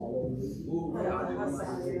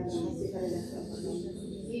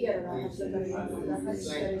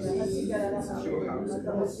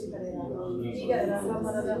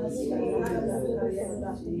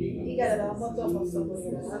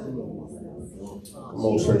Come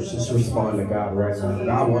on, church, just respond to God right now.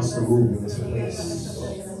 God wants to move in this place.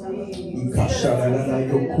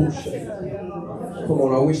 Come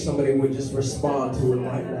on, I wish somebody would just respond to it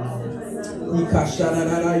right now.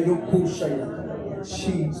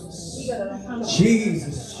 Jesus,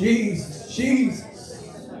 Jesus, Jesus, Jesus.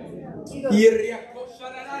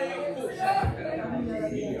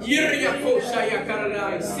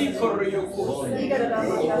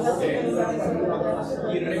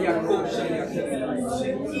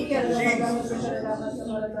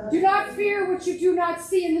 Do not fear what you do not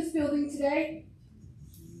see in this building today.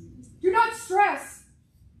 Do not stress,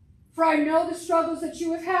 for I know the struggles that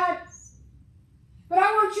you have had. But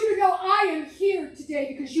I want you to know I am here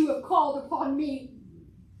today because you have called upon me.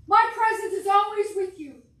 My presence is always with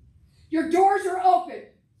you. Your doors are open.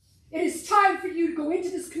 It is time for you to go into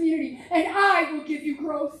this community, and I will give you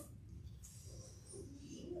growth.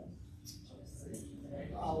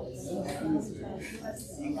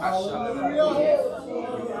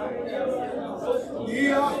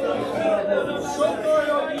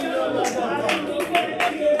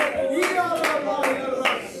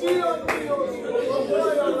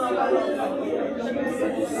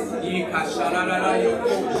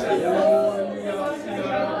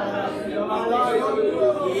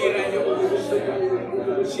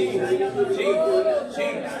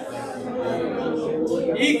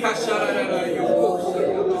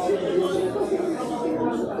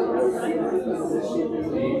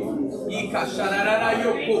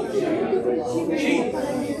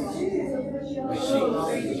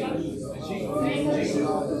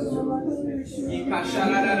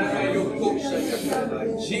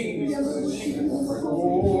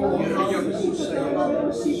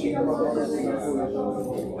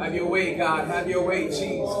 Have your way, God. Have your way,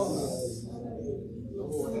 Jesus.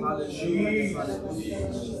 Hallelujah.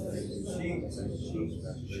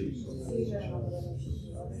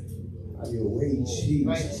 Have your way,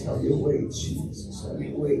 Jesus. Have your way, Jesus. Have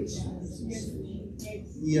your way, Jesus.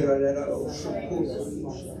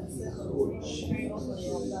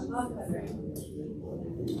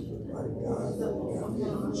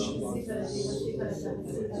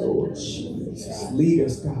 Lord Jesus, lead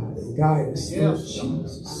us, God, and guide us, Lord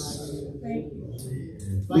Jesus.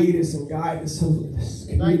 Lead us and guide us over this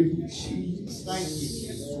community, Jesus.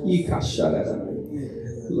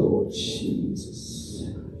 Lord Jesus.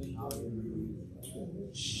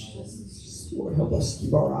 Lord, help us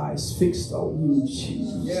keep our eyes fixed on you,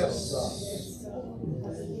 Jesus.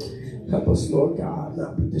 Help us, Lord God,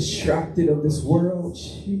 not be distracted of this world,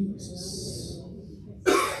 Jesus.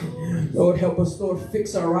 Lord, help us, Lord,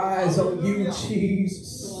 fix our eyes on you,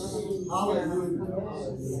 Jesus.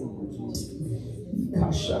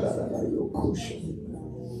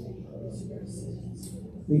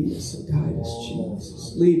 Lead us and guide us,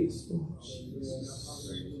 Jesus. Lead us, Lord Jesus.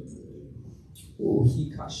 Oh,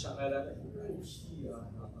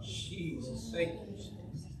 Jesus, thank you,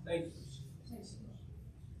 Jesus. Thank you, Jesus.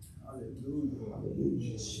 Hallelujah,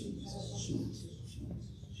 hallelujah, Jesus, Jesus,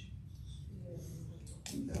 Jesus.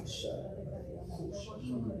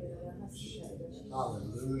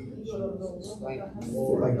 Hallelujah. I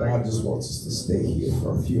feel like God just wants us to stay here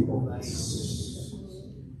for a few moments.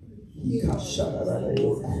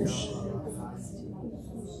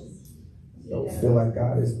 Don't feel like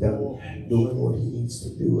God is done doing what he needs to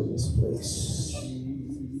do in this place.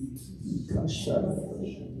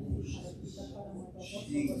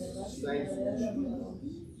 Jesus, thank you.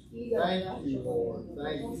 Thank you, Lord.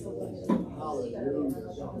 Thank you, Lord.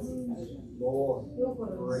 Hallelujah. Lord,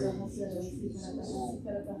 praise Jesus.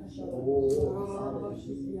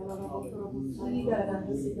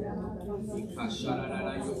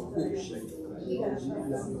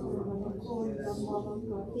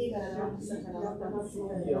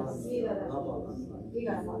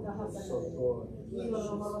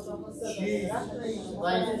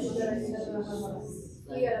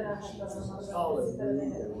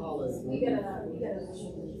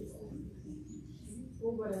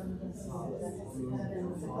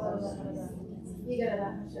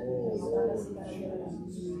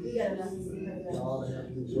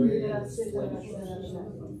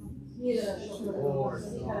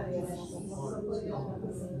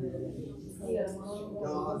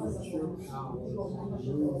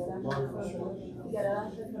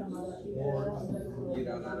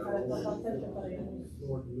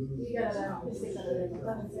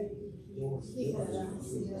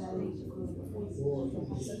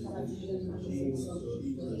 Jesus.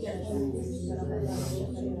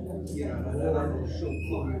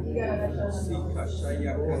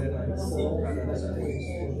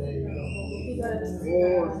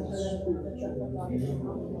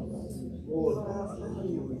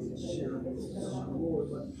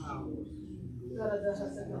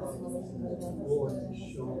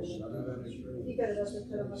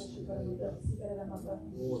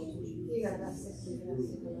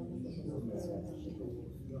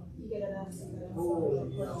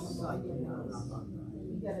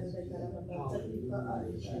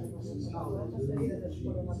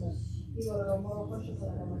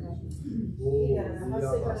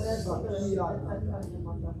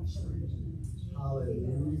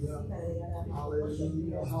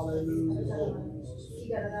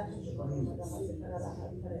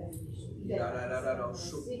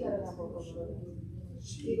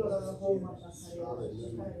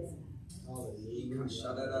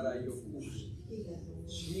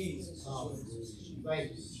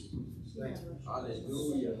 Thank you. Thank you.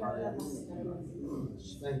 Hallelujah.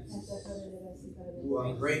 Thank you. You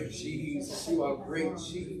are great, Jesus. You are great,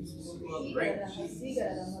 Jesus. You are great, Jesus.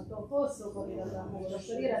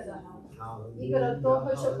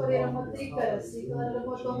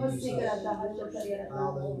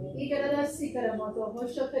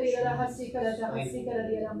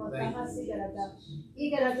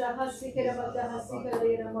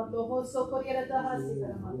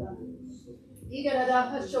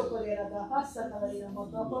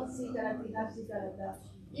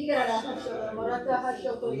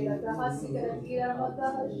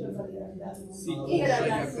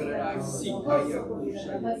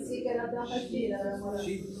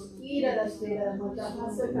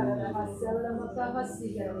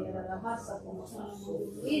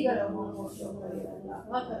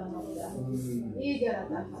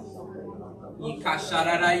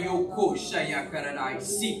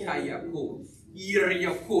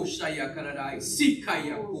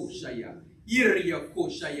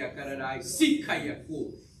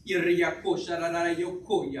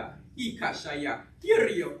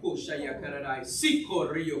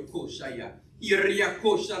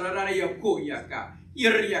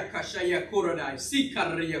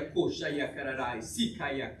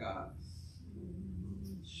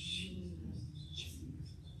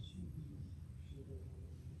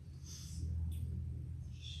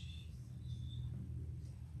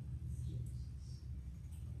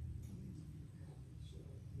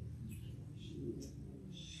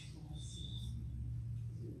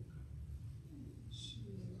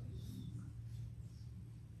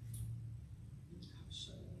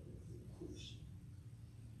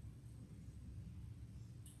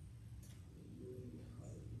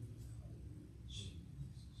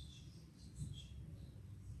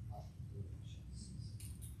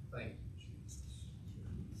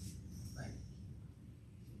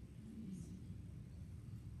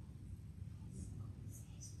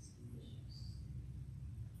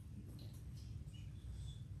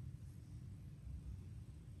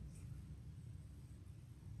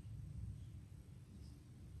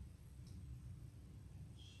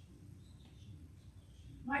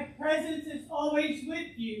 My presence is always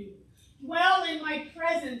with you. Dwell in my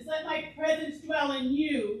presence. Let my presence dwell in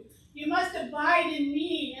you. You must abide in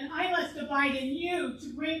me, and I must abide in you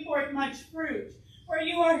to bring forth much fruit. For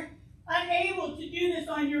you are unable to do this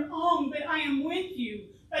on your own, but I am with you.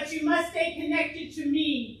 But you must stay connected to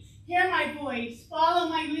me. Hear my voice. Follow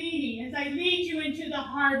my leading as I lead you into the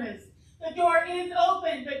harvest. The door is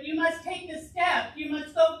open, but you must take the step. You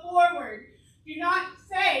must go forward. Do not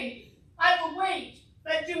say, I will wait,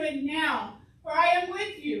 but do it now. For I am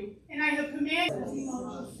with you, and I have commanded you.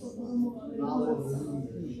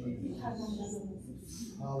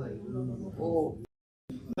 Hallelujah. Oh.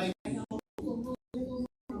 Thank you.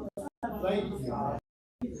 Thank you, God.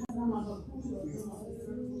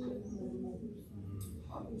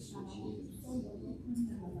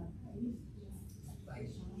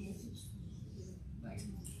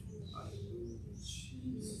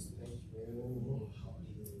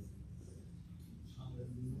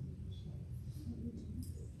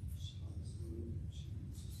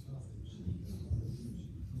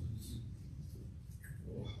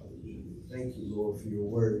 Thank you, Lord, for your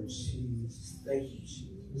word, Jesus. Thank you,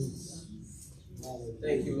 Jesus.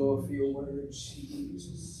 Thank you, Lord, for your word,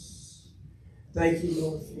 Jesus. Thank you,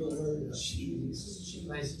 Lord, for your word, Jesus.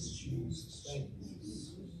 Jesus, Jesus. Thank you.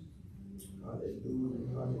 Hallelujah,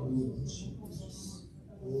 hallelujah, Jesus.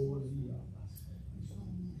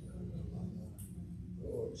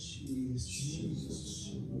 Oh, Jesus, Jesus,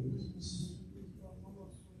 Jesus.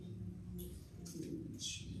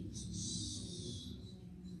 Jesus.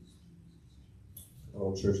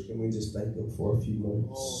 on, church. Can we just thank him for a few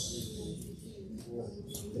moments?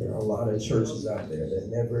 There are a lot of churches out there that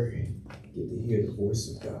never get to hear the voice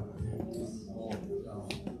of God.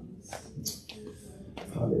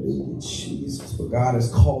 Hallelujah, Jesus. But God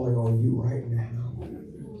is calling on you right now.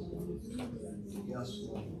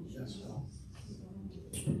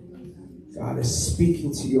 God is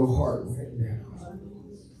speaking to your heart right now.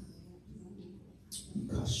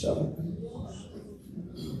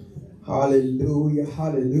 Hallelujah,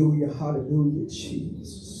 hallelujah, hallelujah,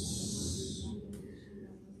 Jesus.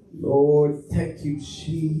 Lord, thank you,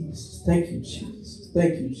 Jesus. Thank you, Jesus.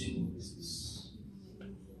 Thank you, Jesus.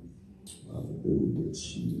 Hallelujah,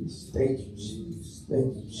 Jesus. Thank you, Jesus.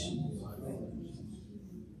 Thank you, Jesus.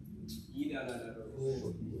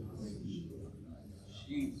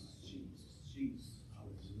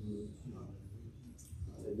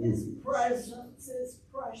 His presence is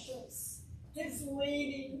precious. His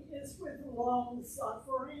leading is with long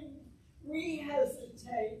suffering. We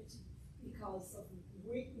hesitate because of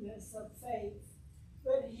weakness of faith,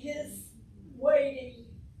 but his waiting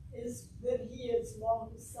is that he is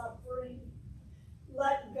long suffering.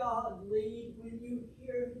 Let God lead when you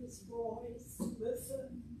hear his voice.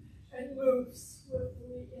 Listen and move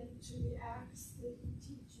swiftly into the acts that he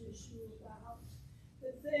teaches you about.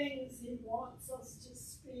 The things he wants us to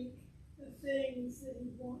speak, the things that he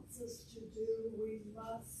wants us to do, we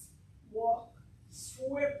must walk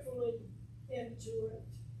swiftly into it.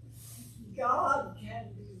 God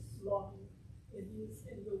can be long in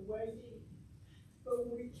the waiting, but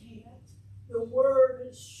we can't. The word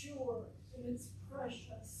is sure and it's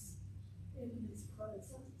precious in his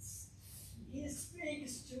presence. He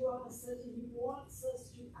speaks to us and he wants us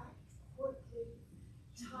to act quickly.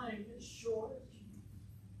 Time is short.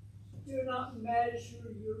 Do not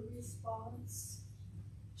measure your response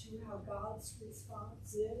to how God's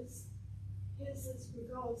response is. His is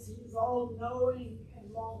because he's all-knowing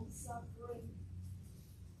and long-suffering.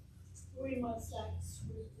 We must act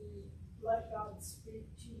swiftly. Let God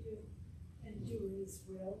speak to you and do his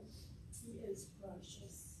will. He is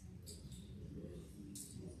precious.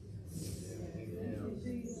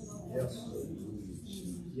 Yes.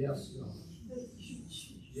 Yes, God.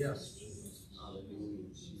 Yes. Hallelujah,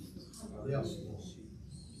 Jesus. Yes, Lord.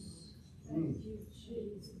 Thank you,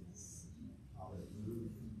 Jesus.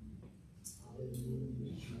 Hallelujah.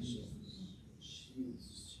 Hallelujah, Jesus.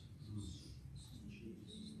 Jesus.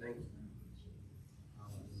 Jesus. Thank you.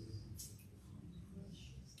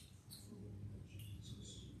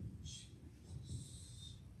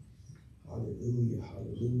 Hallelujah,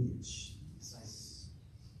 hallelujah, Jesus.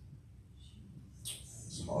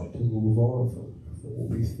 It's hard to move on from what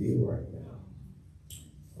we feel right now.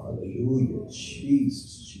 Hallelujah,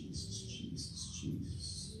 Jesus, Jesus, Jesus,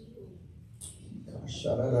 Jesus.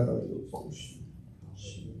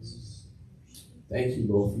 Jesus. Thank you,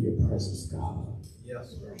 Lord, for your presence, God.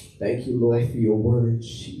 Yes, Lord. Thank you, Lord, for your word,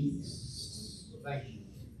 Jesus. Thank you.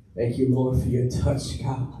 Thank you, Lord, for your touch,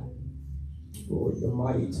 God. Lord, your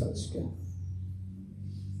mighty touch, God.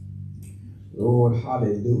 Lord,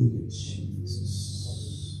 hallelujah,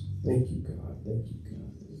 Jesus. Thank you, God. Thank you,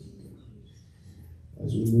 God. Thank you, God.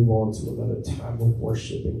 As we move on to another time of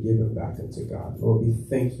worship and giving back unto God, Lord, we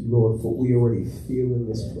thank you, Lord, for we already feel in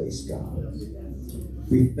this place, God.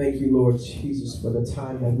 We thank you, Lord Jesus, for the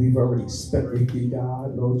time that we've already spent with you,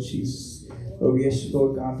 God, Lord Jesus. Lord, we ask you,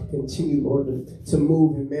 Lord God, to continue, Lord, to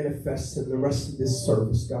move and manifest in the rest of this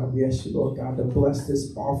service, God. We ask you, Lord God, to bless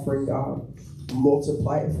this offering, God.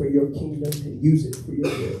 Multiply it for your kingdom and use it for your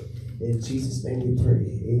good. In Jesus' name we pray.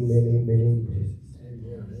 Amen, amen, amen.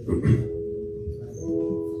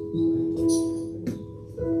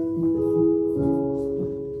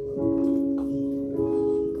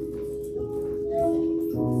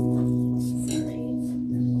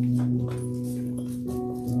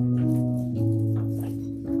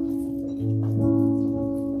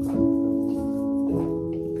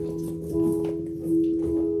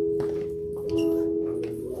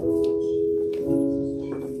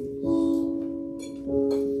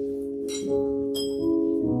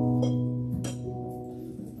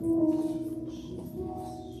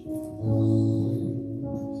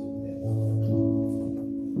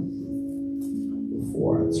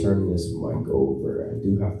 Turn this mic over. I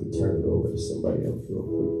do have to turn it over to somebody else real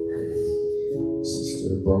quick.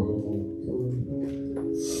 Sister Brumman.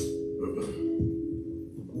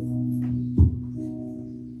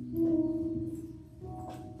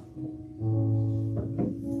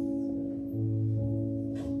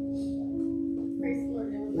 Praise the Lord,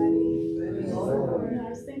 everybody. I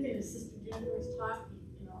was thinking as Sister Ginger was talking,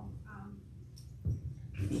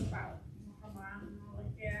 about her mom and all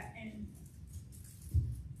like that, and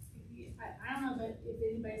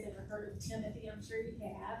heard of Timothy, I'm sure you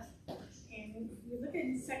have. And if you look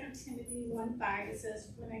in 2 Timothy 1:5, it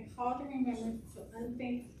says, "When I call to remembrance the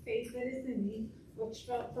unfaithful faith that is in me, which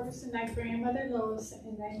felt first in thy grandmother Lois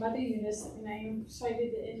and thy mother Eunice, and I am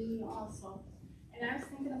persuaded that in me also." And I was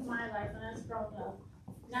thinking of my life when I was growing up.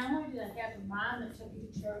 Not only did I have a mom that took me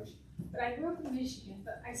to church, but I grew up in Michigan,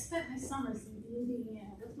 but I spent my summers in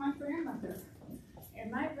Indiana with my grandmother. And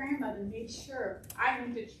my grandmother made sure I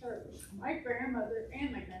went to church. My grandmother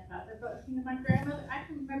and my grandfather, but my grandmother, I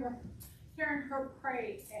can remember hearing her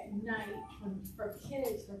pray at night for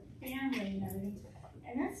kids, for family and everything.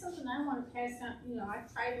 And that's something I want to pass on. I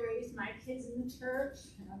tried to raise my kids in the church,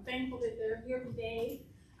 and I'm thankful that they're here today.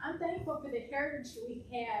 I'm thankful for the heritage we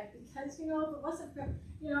have because, if it wasn't for,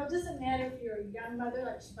 it doesn't matter if you're a young mother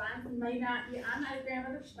like Siobhan may not be. I'm not a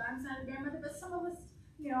grandmother, Siobhan's not a grandmother, but some of us,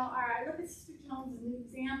 I look at Sister Jones as an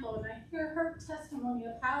example, and I hear her testimony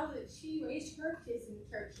of how that she raised her kids in the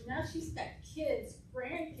church. And now she's got kids,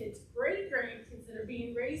 grandkids, great-grandkids that are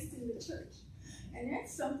being raised in the church. And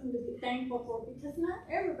that's something to be thankful for because not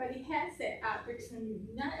everybody has that opportunity.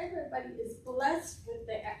 Not everybody is blessed with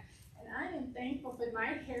that. And I am thankful for my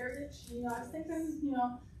heritage. I was thinking,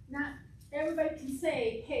 not everybody can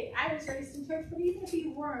say, hey, I was raised in church, but even if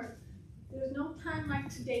you weren't, there's no time like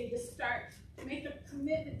today to start to make a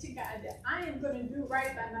commitment to God that I am going to do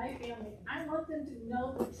right by my family. I want them to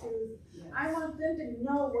know the truth. Yes. I want them to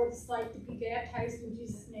know what it's like to be baptized in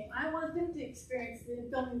Jesus' name. I want them to experience the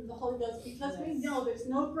filling of the Holy Ghost because we know there's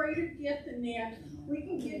no greater gift than that. We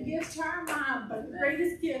can give gifts to our mom, but the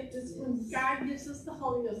greatest gift is when God gives us the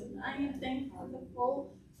Holy Ghost. And I am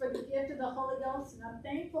thankful for the gift of the Holy Ghost, and I'm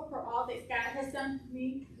thankful for all that God has done for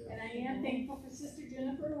me. And I am thankful for Sister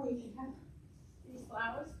Jennifer. We can have these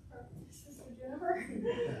flowers for Sister Jennifer.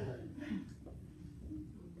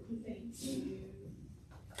 Thank you.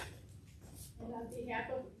 And on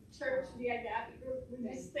behalf of the church, the Agape Group, we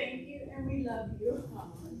just thank you and we love you.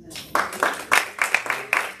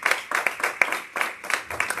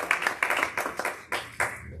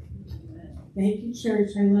 Thank you, church.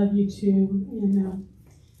 I love you too. And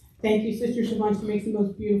thank you, Sister Siobhan. She makes the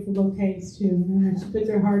most beautiful bouquets too. And she puts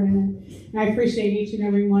her heart in it. And I appreciate each and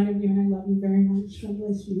every one of you, and I love you very much. God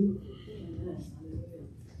bless you.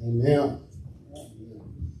 Amen.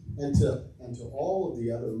 And to all of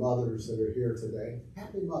the other mothers that are here today,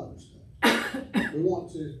 happy Mother's Day. We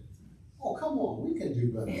want to, come on, we can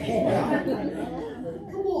do better.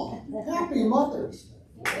 Come on, happy Mother's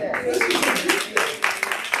Day. This is ridiculous.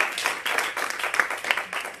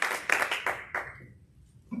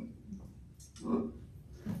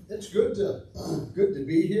 It's good to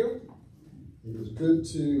be here. It is good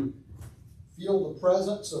to feel the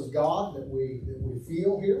presence of God that we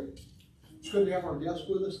feel here. It's good to have our guest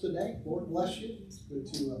with us today. Lord bless you. It's good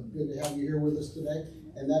to have you here with us today.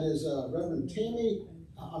 And that is Reverend Tammy.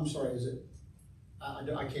 I'm sorry, is it?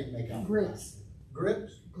 I can't make out. Griggs.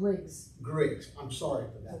 Griggs? Griggs. I'm sorry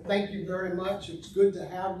for that. Thank you very much. It's good to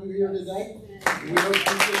have you here today. We hope you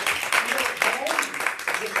just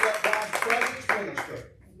let God's presence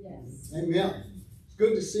minister. Yes. Amen. It's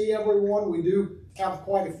good to see everyone. We do have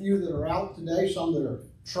quite a few that are out today, some that are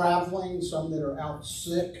traveling, some that are out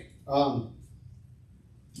sick.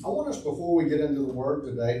 I want us, before we get into the Word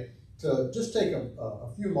today, to just take a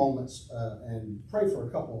few moments and pray for a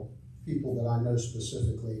couple people that I know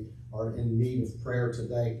specifically are in need of prayer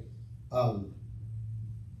today. I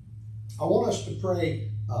want us to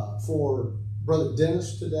pray for Brother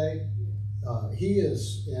Dennis today. He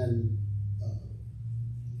is in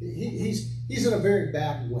he's in a very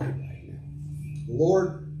bad way right now. The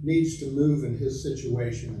Lord needs to move in his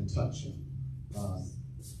situation and touch him.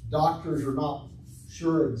 Doctors are not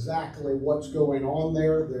sure exactly what's going on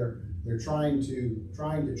there. They're trying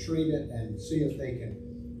to treat it and see if they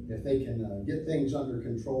can get things under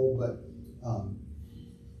control. But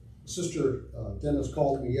Sister Dennis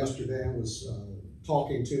called me yesterday and was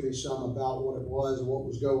talking to me some about what it was and what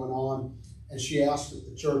was going on, and she asked that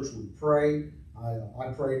the church would pray. I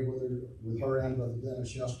prayed with her and Brother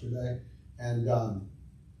Dennis yesterday, and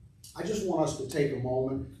I just want us to take a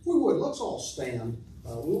moment. If we would, let's all stand.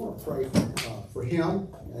 We want to pray for him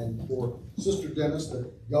and for Sister Dennis,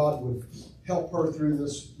 that God would help her through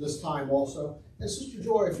this time also. And Sister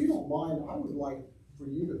Joy, if you don't mind, I would like for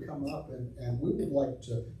you to come up, and we would like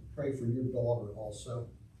to pray for your daughter also.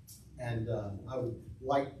 And I would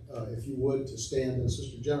like, if you would, to stand, and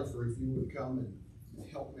Sister Jennifer, if you would come and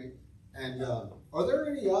help me. And are there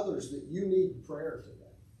any others that you need prayer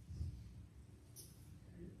today?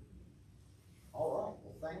 All right.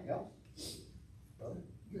 Well, thank God.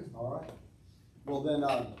 All right. Well, then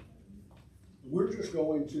we're just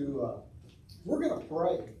going to we're going to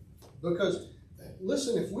pray Because,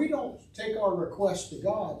 listen, if we don't take our request to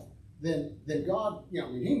God, then God, I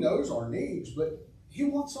mean, He knows our needs, but He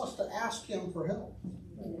wants us to ask Him for help.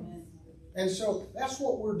 And so that's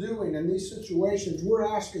what we're doing in these situations. We're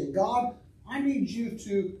asking, God, I need you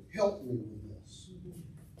to help me with this.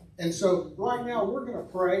 And so right now we're going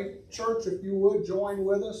to pray. Church, if you would, join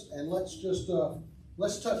with us, and let's just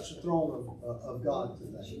let's touch the throne of God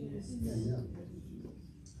today. Amen.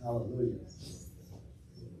 Hallelujah.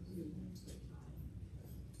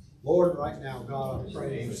 Lord, right now, God, I'm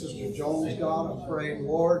praying for Sister Jones, God. I'm praying,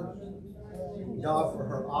 Lord, God, for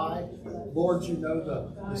her eye. Lord, you know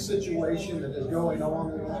the situation that is going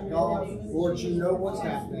on with that, God. Lord, you know what's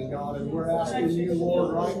happening, God, and we're asking you,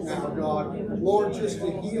 Lord, right now, God, Lord, just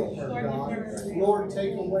to heal her, God. Lord,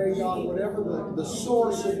 take away, God, whatever the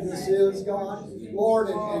source of this is, God. Lord,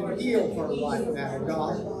 and heal her right now,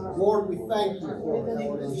 God. Lord, we thank you for it,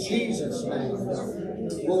 Lord, in Jesus' name.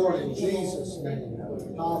 Lord, in Jesus' name.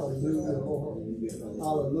 Hallelujah, Lord.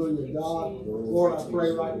 Hallelujah, God. Lord, I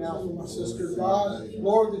pray right now for my sister, God.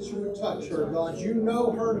 Lord, that you would touch her, God. You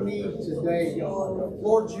know her need today, God.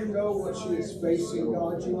 Lord, you know what she is facing,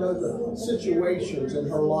 God. You know the situations in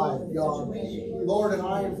her life, God. Lord, and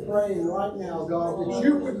I am praying right now, God, that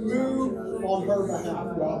you would move on her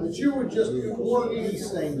behalf, God. That you would just work these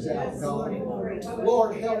things out, God.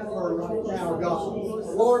 Lord, help her right now, God.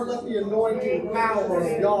 Lord, let the anointing power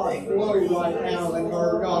of God flow right now in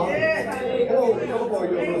her, God.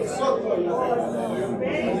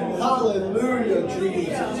 Hallelujah,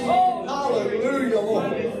 Jesus. Hallelujah,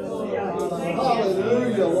 Lord.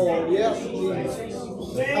 Hallelujah, Lord. Yes, Jesus.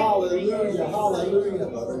 Hallelujah, hallelujah.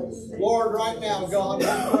 Lord, right now, God, we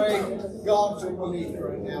pray, God, for Monique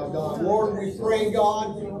right now, God. Lord, we pray,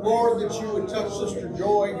 God, Lord, that you would touch Sister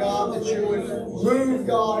Joy, God, that you would move,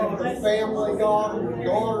 God, in her family, God, and her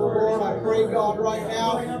daughter, Lord. I pray, God, right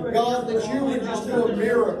now, God, that you would just do a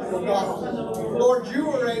miracle, God. Lord, you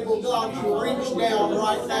are able, God, to reach down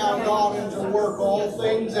right now, God, and to work all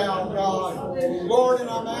things out, God. Lord, and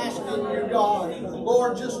I'm asking you, God,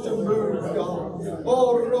 Lord, just to move, God.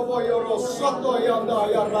 Oh, Roboyoro Soto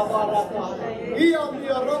Yandaya Rabarata.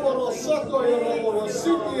 Iamia Roboro Soto Yoro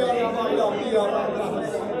City Arabaya.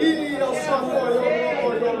 Ia Soto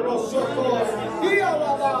Yoro Soto.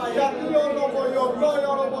 Ialabaya Yoro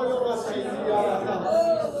City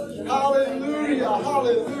Arabaya. Hallelujah,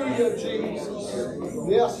 hallelujah, Jesus.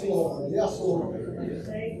 Yes, Lord, yes, Lord.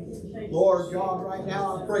 Lord God, right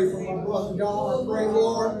now I pray for my brother God. I pray,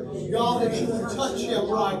 Lord God, that you would touch him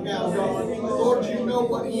right now, God. Lord, you know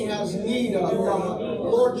what he has need of, God.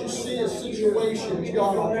 Lord, you see his situations,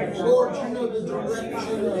 God. Lord, you know the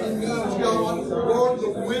direction that he needs, God. Lord, the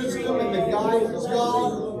wisdom and the guidance,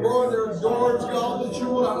 God. Lord, there are doors, God, that you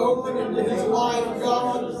want to open into his life,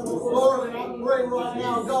 God. Lord, and I pray right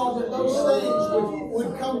now, God, that those things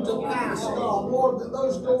would come to pass, God. Lord, that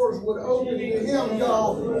those doors would open to him,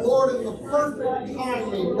 God. Lord, in the perfect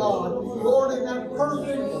timing, God. Lord, in that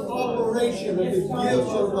perfect operation of the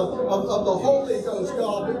gifts of the Holy Ghost,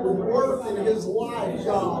 God, that would work in his life,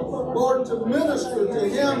 God. Lord, to minister to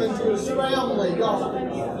him and to his family, God.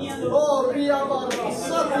 Oh,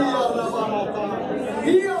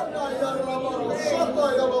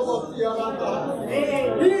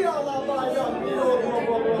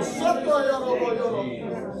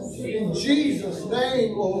 in Jesus'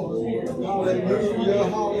 name, Lord. Hallelujah,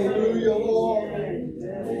 hallelujah, Lord.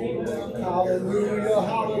 Hallelujah,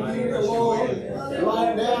 hallelujah, Lord.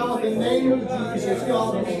 Right now, in the name of Jesus,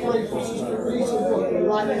 God, we pray for Sister Lisa Booker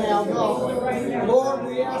right now, God. Lord,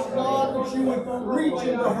 we ask, God, that you would reach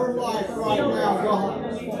into her life right now,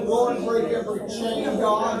 God. Lord, break every chain,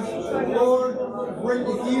 God. Lord, bring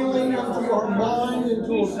the healing into her mind,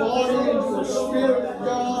 into her body, into her spirit,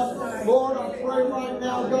 God. Lord, I pray right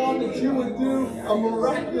now, God, that you would do a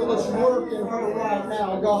miraculous work in her right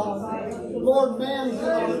now, God. Lord, man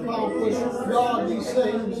cannot accomplish, God, these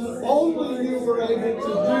things. Only you were able to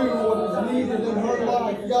do what is needed in her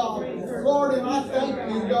life, God. Lord, and I thank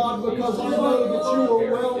you, God, because I know that you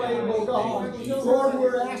are well able, God. Lord,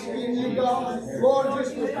 we're asking you, God, Lord,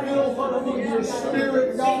 just to fill her with your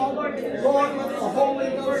spirit, God. Lord, let the Holy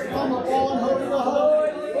Ghost come upon her, God.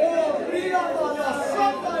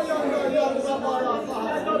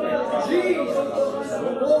 Jesus,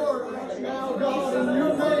 Lord, now, God, in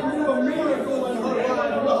your name, do a miracle in her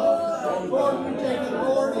life, God. Lord, we take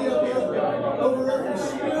authority over every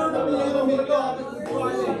spirit of the enemy, God, that would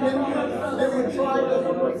try to hinder, that would try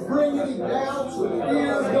to bring any doubts or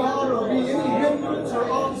fears, God, or be any hindrance or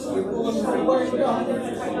obstacle in her way, God.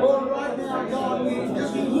 Lord, right now, God, we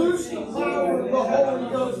just loose the power of the Holy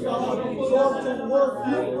Ghost, God, Lord, to work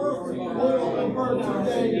your perfect will in her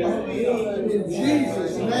today, God. In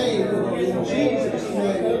Jesus' name. In Jesus'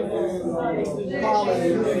 name.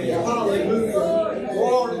 Hallelujah. Hallelujah.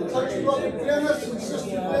 Lord, and touch Brother Dennis and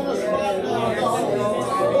Sister Dennis right now, God.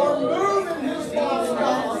 Lord, move in his body,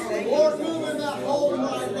 God. Lord, move in that home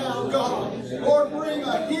right now, God. Lord, bring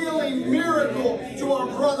a healing miracle to our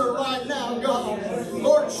brother right now, God.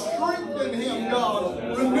 Lord, strengthen him,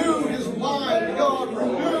 God. Renew his mind, God.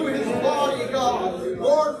 Renew his body, God.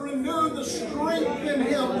 Lord, renew the strength in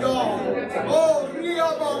him, God. Oh,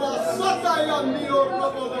 Riabala Sataya Nio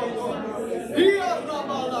Rabala.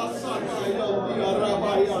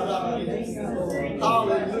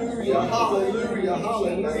 Hallelujah, hallelujah,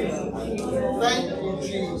 hallelujah. Thank you,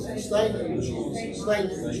 Jesus. Thank you, Jesus.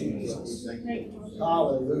 Thank you, Jesus.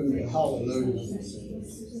 Hallelujah, hallelujah.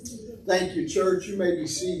 Thank you, church. You may be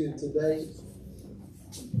seated today.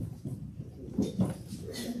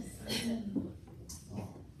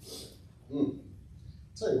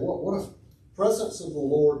 Tell you what a presence of the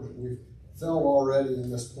Lord that we've felt already in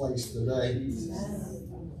this place today.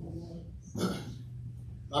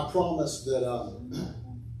 I promise that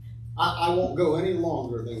I won't go any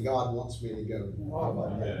longer than God wants me to go.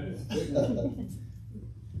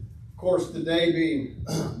 Of course, today being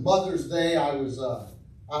Mother's Day, I was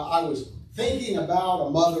thinking about a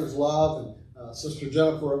mother's love, and Sister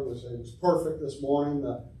Jennifer, it was perfect this morning.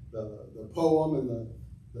 The poem and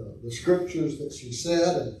the scriptures that she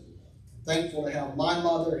said, and I'm thankful to have my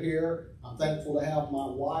mother here. I'm thankful to have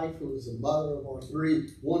my wife, who is the mother of our 3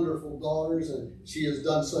 wonderful daughters, and she has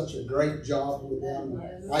done such a great job with them.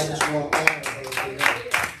 I just want to honor her today.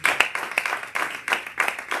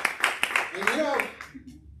 And you know,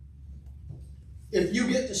 if you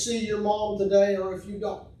get to see your mom today, or if you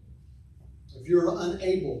don't, if you're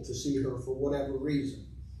unable to see her for whatever reason,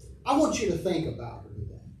 I want you to think about her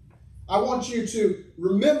today. I want you to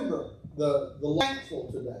remember the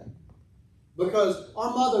thankful today. Because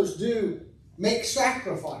our mothers do make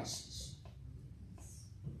sacrifices.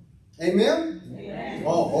 Amen? Amen.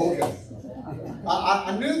 Oh, okay.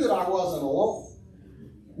 I knew that I wasn't alone.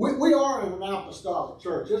 We are in an apostolic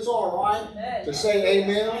church. It's all right to say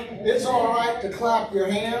amen. It's all right to clap your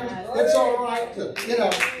hands. It's all right to, raise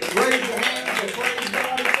your hands and praise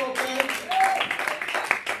God. It's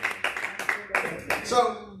okay.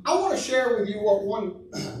 So, I want to share with you what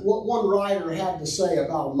one writer had to say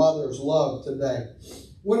about a mother's love today.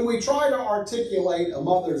 When we try to articulate a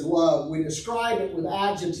mother's love, we describe it with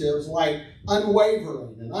adjectives like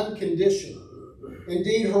unwavering and unconditional.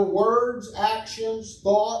 Indeed, her words, actions,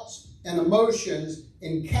 thoughts, and emotions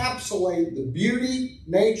encapsulate the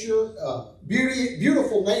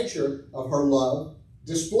beautiful nature of her love,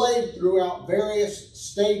 displayed throughout various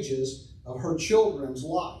stages of her children's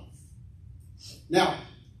life. Now,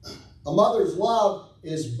 a mother's love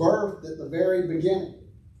is birthed at the very beginning.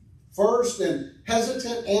 First, in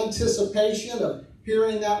hesitant anticipation of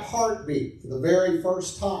hearing that heartbeat for the very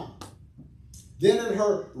first time. Then in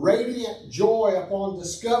her radiant joy upon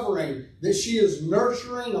discovering that she is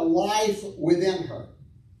nurturing a life within her.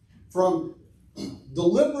 From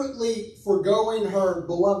deliberately forgoing her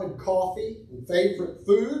beloved coffee and favorite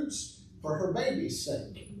foods for her baby's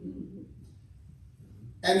sake.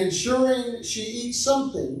 And ensuring she eats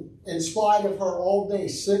something in spite of her all-day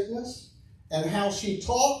sickness, and how she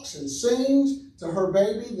talks and sings to her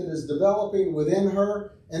baby that is developing within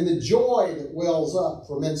her, and the joy that wells up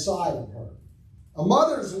from inside of her. A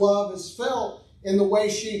mother's love is felt in the way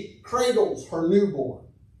she cradles her newborn,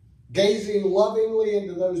 gazing lovingly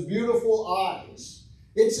into those beautiful eyes.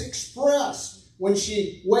 It's expressed when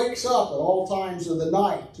she wakes up at all times of the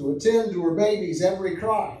night to attend to her baby's every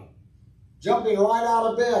cry, jumping right out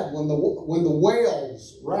of bed when the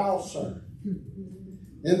wails rouse her.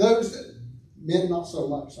 And those men, not so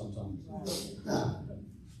much sometimes.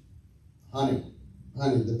 Honey,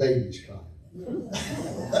 the baby's crying.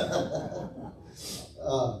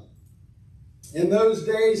 In those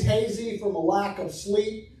days, hazy from a lack of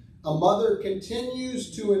sleep, a mother continues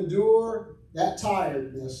to endure that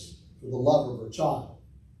tiredness for the love of her child.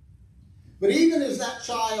 But even as that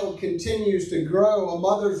child continues to grow, a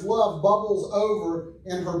mother's love bubbles over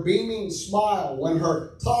in her beaming smile when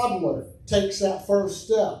her toddler takes that first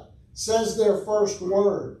step, says their first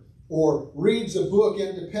word, or reads a book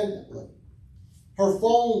independently. Her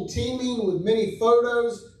phone, teeming with many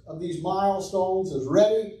photos of these milestones, is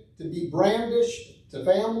ready to be brandished to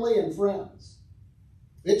family and friends.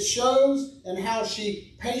 It shows in how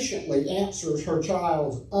she patiently answers her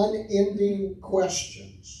child's unending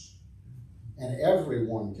questions. And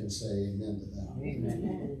everyone can say amen to that.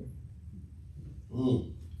 Amen.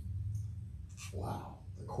 Wow,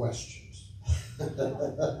 the questions.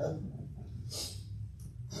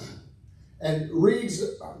 and reads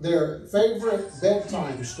their favorite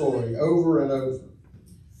bedtime story over and over.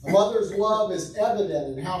 A mother's love is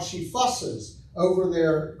evident in how she fusses over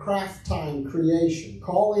their craft time creation,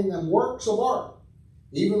 calling them works of art,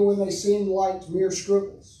 even when they seem like mere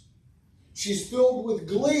scribbles. She's filled with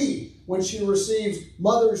glee when she receives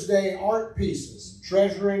Mother's Day art pieces,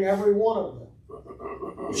 treasuring every one of them.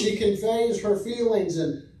 She conveys her feelings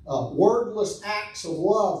in wordless acts of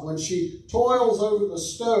love when she toils over the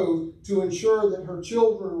stove to ensure that her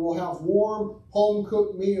children will have warm,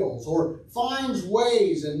 home-cooked meals, or finds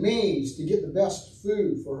ways and means to get the best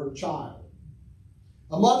food for her child.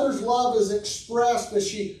 A mother's love is expressed as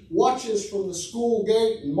she watches from the school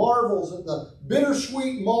gate and marvels at the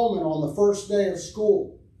bittersweet moment on the first day of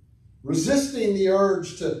school, resisting the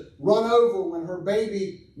urge to run over when her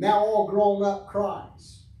baby, now all grown up,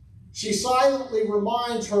 cries. She silently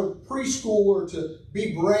reminds her preschooler to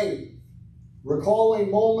be brave, recalling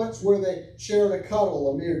moments where they shared a cuddle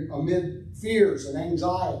amid fears and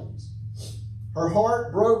anxieties. Her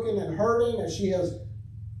heart broken and hurting as she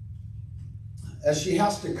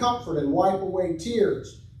has to comfort and wipe away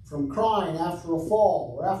tears from crying after a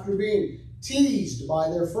fall or after being teased by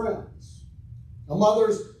their friends. A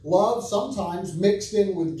mother's love, sometimes mixed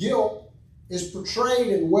in with guilt, is portrayed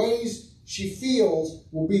in ways she feels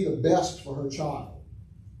will be the best for her child.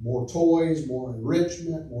 More toys, more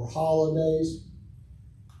enrichment, more holidays.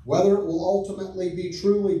 Whether it will ultimately be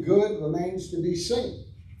truly good remains to be seen.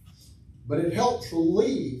 But it helps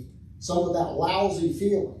relieve some of that lousy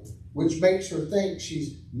feeling, which makes her think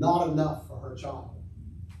she's not enough for her child.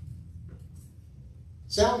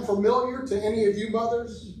 Sound familiar to any of you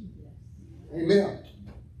mothers? Amen.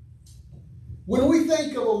 When we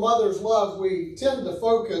think of a mother's love, we tend to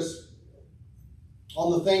focus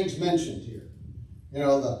on the things mentioned here. You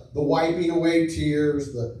know, the wiping away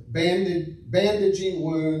tears, the bandaging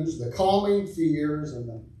wounds, the calming fears,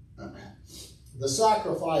 and the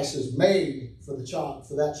sacrifices made for the child,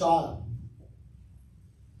 for that child.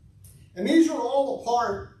 And these are all a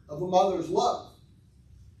part of a mother's love.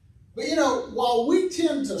 But you know, while we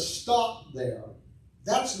tend to stop there,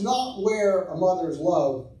 that's not where a mother's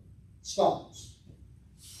love stops.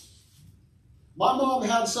 My mom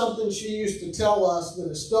had something she used to tell us that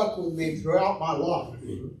has stuck with me throughout my life.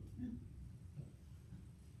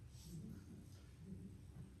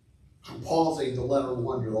 I'm pausing to let her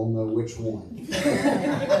one-year-old know which one.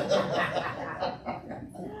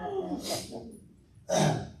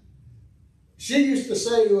 She used to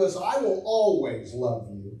say to us, "I will always love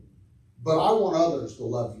you, but I want others to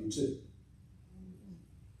love you too."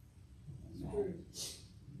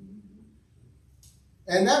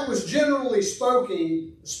 And that was generally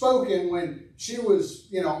spoken when she was,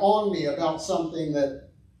 on me about something that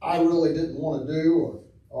I really didn't want to do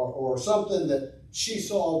or something that she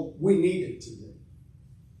saw we needed to do.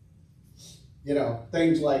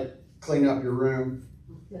 Things like clean up your room,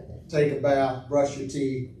 take a bath, brush your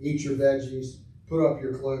teeth, eat your veggies, put up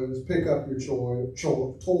your clothes, pick up your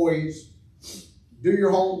toys, do your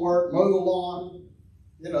homework, mow the lawn,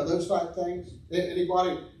 those type of things.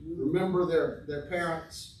 Anybody remember their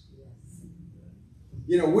parents?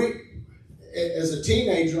 As a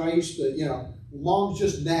teenager, I used to, mom's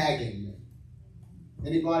just nagging me.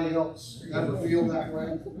 Anybody else ever feel that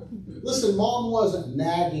way? Listen, mom wasn't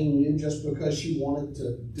nagging you just because she wanted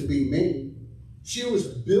to be mean. She was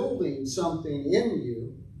building something in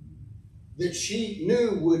you that she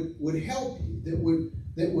knew would help you,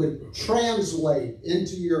 that would translate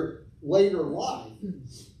into your later life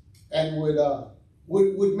and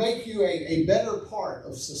would make you a better part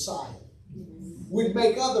of society. Would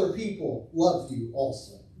make other people love you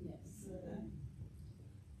also.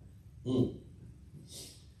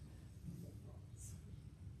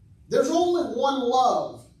 There's only one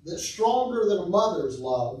love that's stronger than a mother's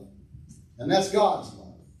love, and that's God's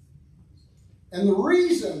love. And the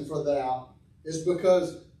reason for that is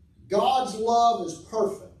because God's love is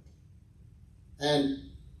perfect,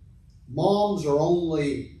 and moms are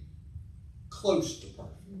only close to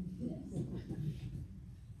perfect.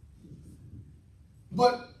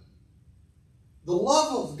 But the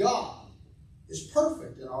love of God is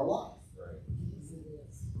perfect in our life. Right. Yes, it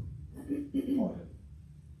is.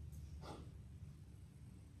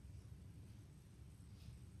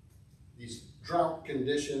 These drought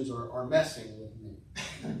conditions are messing with me.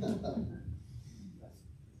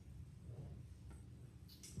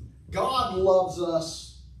 God loves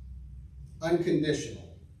us unconditionally.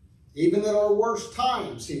 Even at our worst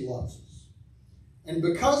times, He loves us. And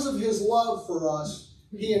because of His love for us,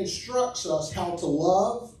 He instructs us how to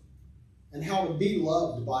love and how to be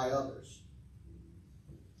loved by others.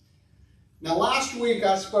 Now, last week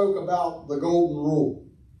I spoke about the golden rule.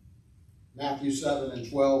 Matthew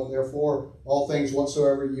 7:12, therefore, all things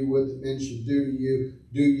whatsoever you would that men should do to you,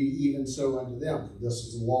 do ye even so unto them. For this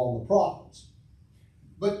is the law and the prophets.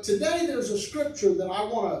 But today there's a scripture that I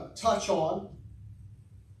want to touch on.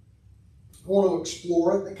 I want to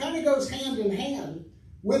explore it. That kind of goes hand in hand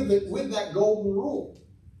with that golden rule.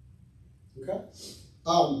 Okay?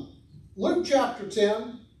 Luke chapter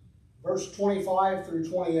 10, verse 25 through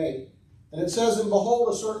 28. And it says, and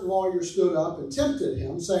behold, a certain lawyer stood up and tempted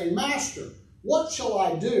him, saying, Master, what shall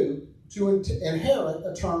I do to inherit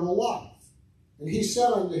eternal life? And he said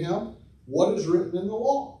unto him, what is written in the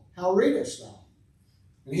law? How readest thou?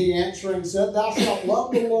 And he answering said, Thou shalt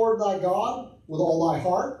love the Lord thy God with all thy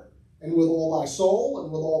heart, and with all thy soul,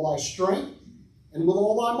 and with all thy strength, and with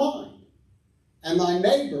all thy mind, and thy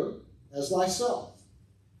neighbor as thyself.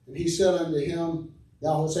 And he said unto him,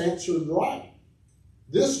 Thou hast answered right.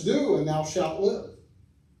 This do, and thou shalt live.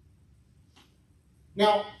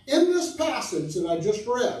 Now, in this passage that I just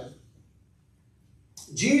read,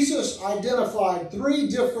 Jesus identified 3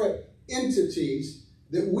 different entities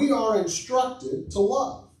that we are instructed to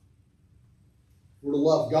love. We're to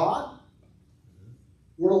love God,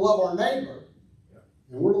 we're to love our neighbor,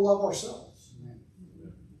 and we're to love ourselves.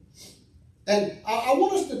 And I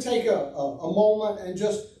want us to take a moment and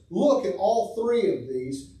just look at all 3 of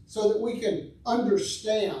these so that we can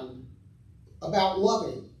understand about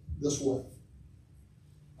loving this way.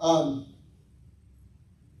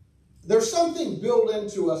 There's something built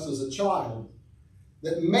into us as a child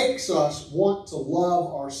that makes us want to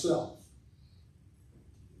love ourselves.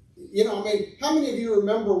 You know, I mean, how many of you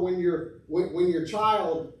remember when your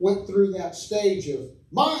child went through that stage of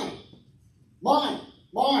mine, mine,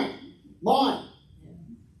 mine, mine?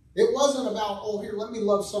 It wasn't about, oh, here, let me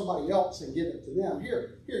love somebody else and give it to them.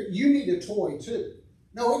 Here, you need a toy too.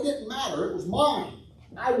 No, it didn't matter. It was mine.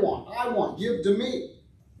 I want, give to me.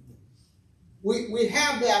 We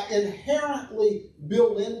have that inherently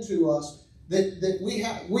built into us that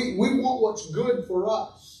we want what's good for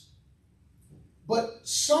us. But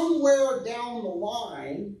somewhere down the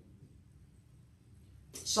line,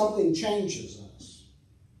 something changes us.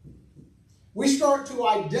 We start to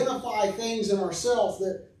identify things in ourselves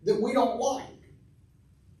that we don't like.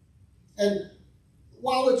 And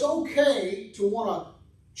while it's okay to want to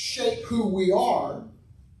shape who we are,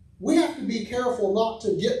 we have to be careful not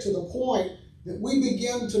to get to the point that we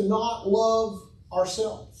begin to not love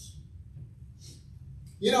ourselves.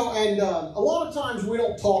 You know, and a lot of times we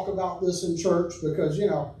don't talk about this in church because, you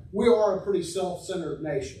know, we are a pretty self-centered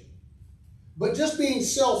nation. But just being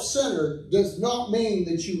self-centered does not mean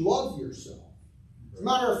that you love yourself. As a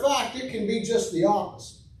matter of fact, it can be just the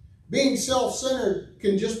opposite. Being self-centered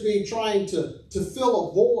can just be trying to fill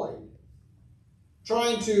a void,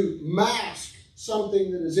 trying to mask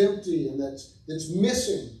something that is empty and that's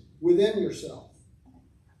missing within yourself.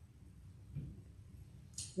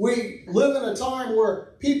 We live in a time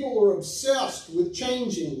where people are obsessed with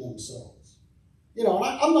changing themselves. You know,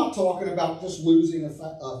 I'm not talking about just losing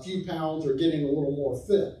a few pounds or getting a little more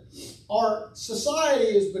fit. Our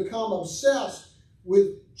society has become obsessed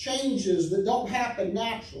with changes that don't happen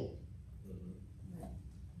naturally.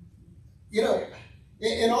 You know,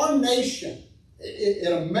 in our nation, it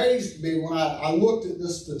amazed me when I looked at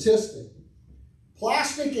this statistic.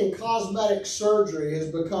 Plastic and cosmetic surgery has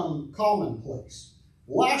become commonplace.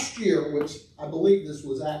 Last year, which I believe this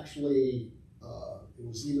was actually, it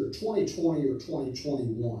was either 2020 or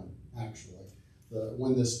 2021, actually,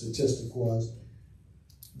 when this statistic was,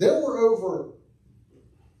 there were over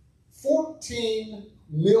 14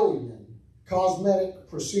 million cosmetic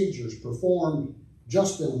procedures performed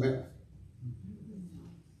just in America.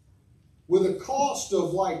 With a cost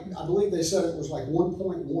of I believe they said it was like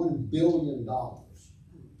 $1.1 billion.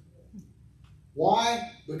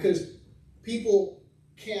 Why? Because people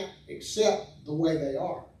can't accept the way they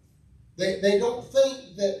are. They don't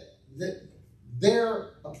think that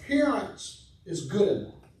their appearance is good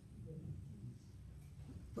enough.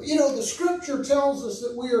 But you know, the scripture tells us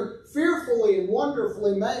that we are fearfully and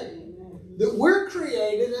wonderfully made, that we're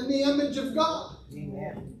created in the image of God.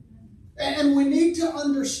 Amen. And we need to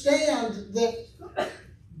understand that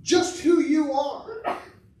just who you are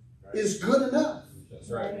is good enough.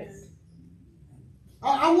 That's right.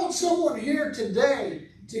 I want someone here today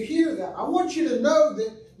to hear that. I want you to know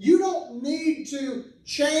that you don't need to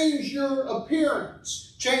change your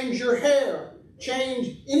appearance, change your hair,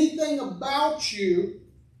 change anything about you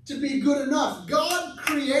to be good enough. God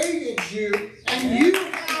created you, and you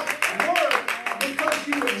have worth because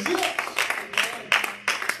you exist.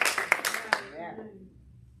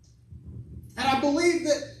 And I believe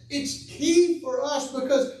that it's key for us,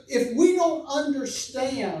 because if we don't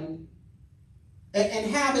understand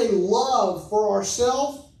and have a love for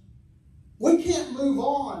ourselves, we can't move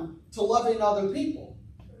on to loving other people.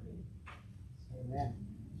 Amen.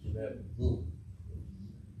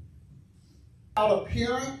 About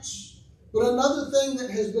appearance, but another thing that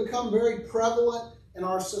has become very prevalent in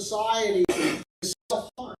our society is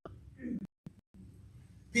self-harm.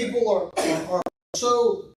 People are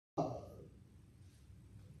so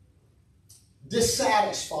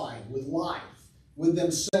dissatisfied with life, with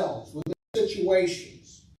themselves, with their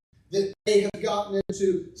situations, that they have gotten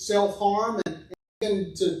into self-harm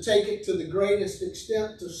and to take it to the greatest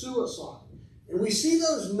extent to suicide. And we see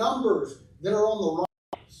those numbers that are on the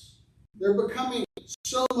rise. They're becoming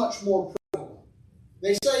so much more prevalent.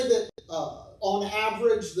 They say that on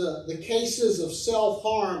average, the cases of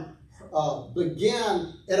self-harm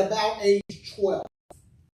begin at about age 12.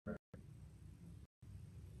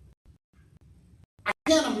 I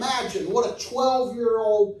can't imagine what a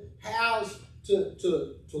 12-year-old has to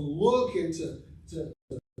look and to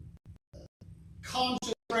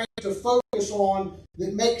concentrate, to focus on,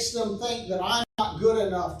 that makes them think that I'm not good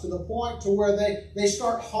enough, to the point to where they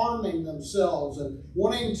start harming themselves and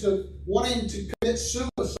wanting to commit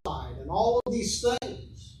suicide and all of these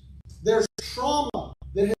things. There's trauma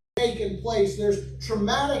that has taken place. There's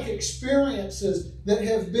traumatic experiences that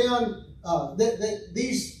have been that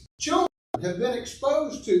these children have been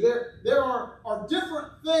exposed to. There are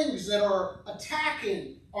different things that are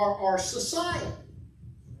attacking our society.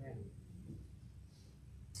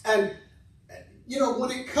 And,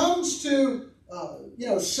 when it comes to,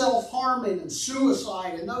 self-harming and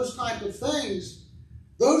suicide and those type of things,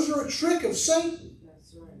 those are a trick of Satan.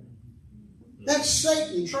 That's right. That's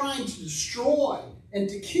Satan trying to destroy and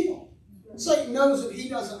to kill. Satan knows that he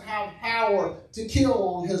doesn't have power to kill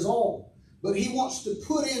on his own, but he wants to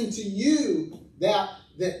put into you that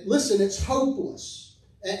listen, it's hopeless,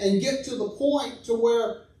 and get to the point to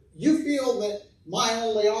where you feel that my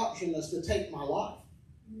only option is to take my life.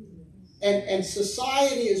 And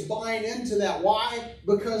society is buying into that. Why?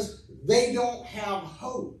 Because they don't have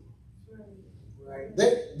hope. Right.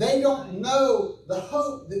 They don't know the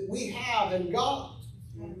hope that we have in God.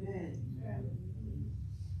 Amen.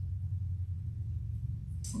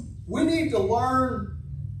 We need to learn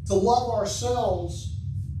to love ourselves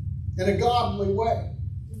in a godly way.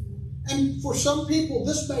 And for some people,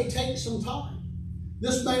 this may take some time.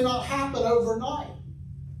 This may not happen overnight.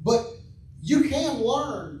 But you can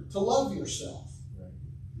learn to love yourself.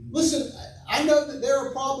 Listen, I know that there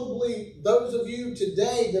are probably those of you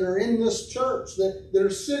today that are in this church, that are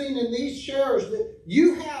sitting in these chairs, that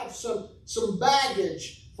you have some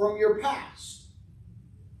baggage from your past.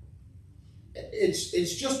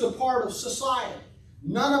 It's just a part of society.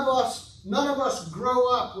 None of us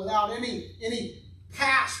grow up without any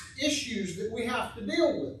past issues that we have to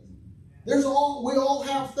deal with. We all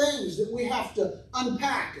have things that we have to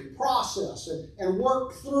unpack and process and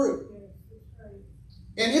work through.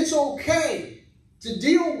 And it's okay to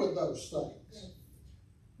deal with those things.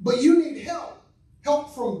 But you need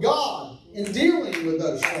help from God in dealing with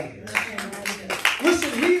those things.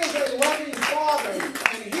 Listen, He is a loving Father,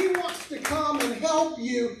 and He wants to come and help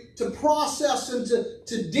you to process and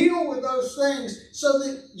to deal with those things so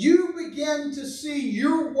that you begin to see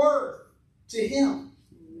your worth to Him.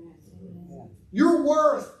 Your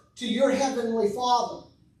worth to your Heavenly Father.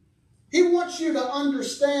 He wants you to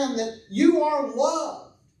understand that you are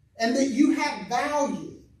loved and that you have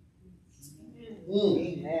value.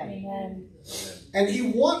 Amen. And He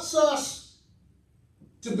wants us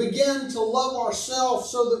to begin to love ourselves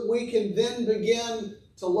so that we can then begin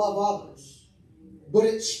to love others. But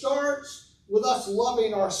it starts with us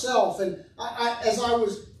loving ourselves. And as I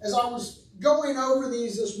was going over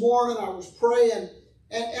these this morning, I was praying,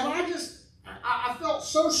 and I felt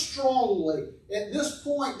so strongly at this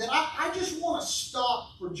point that I just want to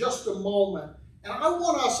stop for just a moment. And I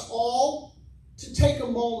want us all to take a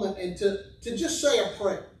moment and to just say a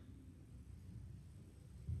prayer.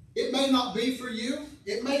 It may not be for you.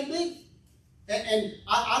 It may be. And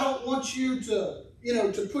I don't want you to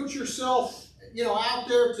put yourself, out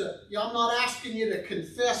there I'm not asking you to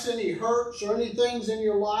confess any hurts or any things in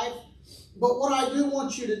your life. But what I do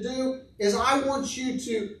want you to do is I want you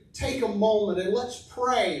to take a moment and let's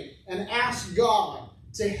pray and ask God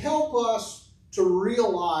to help us to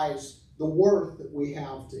realize the worth that we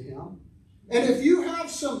have to Him. And if you have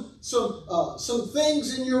some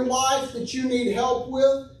things in your life that you need help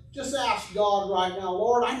with, just ask God right now,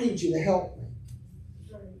 Lord, I need you to help me.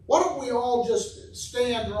 Why don't we all just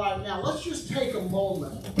stand right now? Let's just take a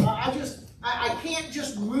moment. I can't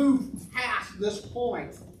just move past this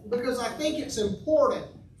point because I think it's important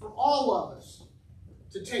for all of us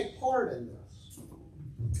to take part in this.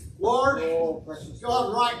 Lord,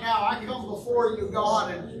 God, right now I come before you,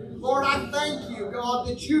 God, and Lord, I thank you, God,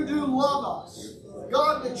 that you do love us.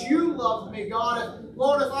 God, that you love me, God. And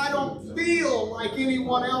Lord, if I don't feel like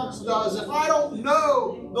anyone else does, if I don't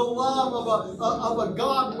know the love of a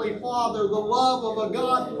godly father, the love of a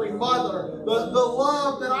godly mother, the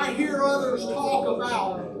love that I hear others talk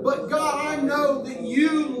about, but God, I know that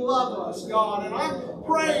you love us, God, and I'm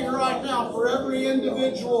praying right now for every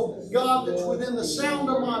individual, God, that's within the sound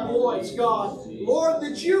of my voice, God. Lord,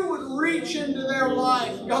 that you would reach into their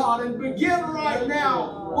life, God, and begin right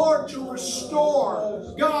now, Lord, to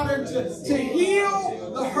restore, God, and to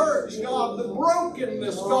heal the hurts, God, the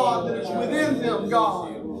brokenness, God, that is within them,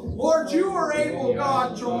 God. Lord, you are able,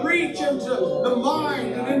 God, to reach into the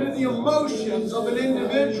mind and into the emotions of an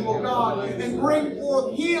individual, God, and bring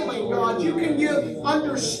forth healing, God. You can give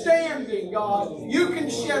understanding, God. You can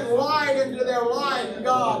shed light into their life,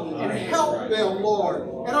 God, and help them, Lord.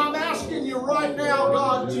 And I'm asking you right now,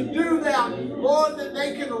 God, to do that, Lord, that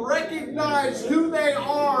they can recognize who they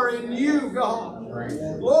are in you, God.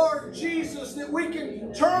 Lord Jesus, that we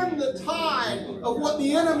can turn the tide of what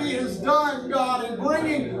the enemy has done, God, in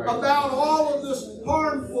bringing about all of this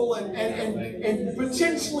harmful and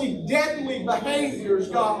potentially deadly behaviors,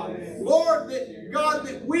 God. Lord, that God,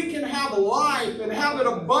 that we can have life and have it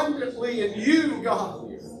abundantly in you, God.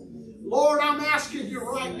 Lord, I'm asking you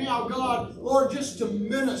right now, God, Lord, just to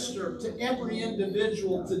minister to every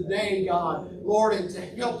individual today, God, Lord, and to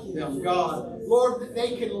help them, God. Lord, that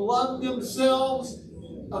they can love themselves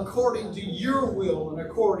according to your will and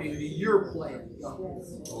according to your plan, God.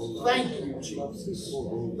 Thank you, Jesus.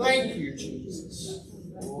 Thank you, Jesus.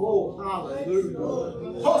 Oh, hallelujah.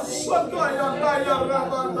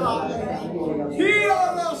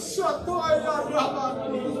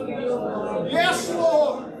 Yes,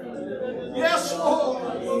 Lord. Yes, Lord.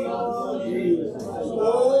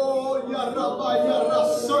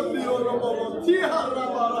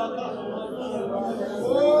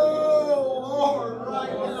 Oh, oh, Lord,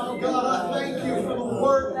 right now, God, I thank you for the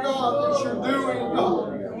work, God, that you're doing, God.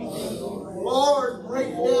 Lord,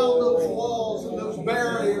 break down those walls and those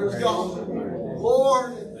barriers, God.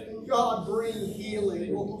 Lord, God, bring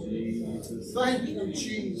healing, Lord. Thank you,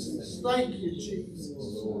 Jesus. Thank you, Jesus.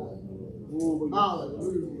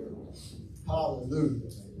 Hallelujah. Hallelujah.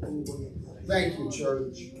 Thank you,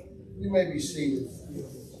 church. You may be seated.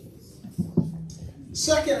 The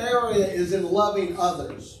second area is in loving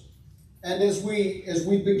others. And as we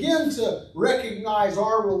begin to recognize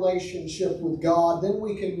our relationship with God, then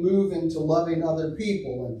we can move into loving other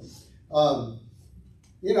people. And,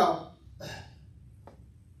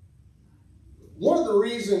 one of the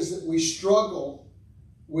reasons that we struggle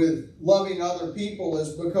with loving other people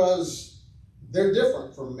is because they're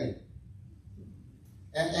different from me.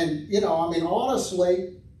 And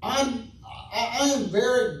honestly, I am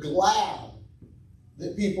very glad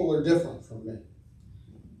that people are different from me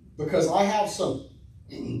because I have some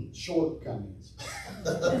shortcomings.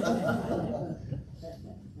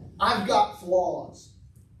 I've got flaws.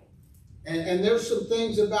 And there's some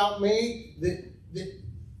things about me that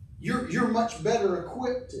you're much better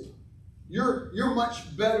equipped to. You're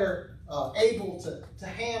much better able to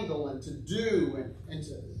handle and to do and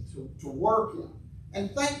to work in. And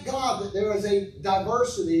thank God that there is a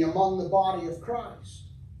diversity among the body of Christ.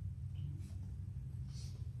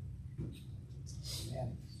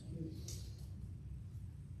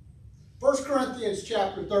 1 Corinthians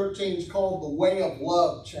chapter 13 is called the Way of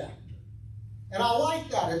Love chapter. And I like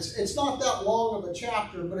that. It's not that long of a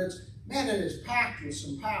chapter, but it is packed with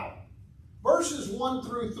some power. Verses 1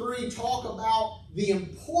 through 3 talk about the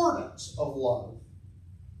importance of love.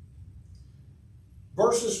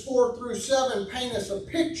 Verses 4 through 7 paint us a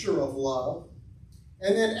picture of love.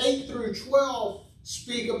 And then 8 through 12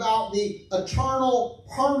 speak about the eternal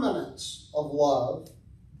permanence of love.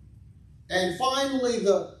 And finally,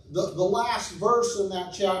 the last verse in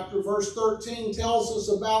that chapter, verse 13, tells us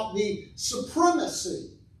about the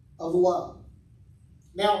supremacy of love.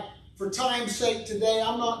 Now, for time's sake today,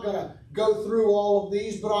 I'm not going to go through all of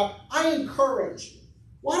these, but I encourage you.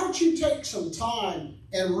 Why don't you take some time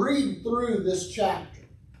and read through this chapter?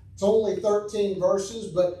 It's only 13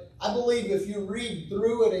 verses, but I believe if you read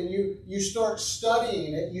through it and you start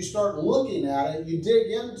studying it, you start looking at it, you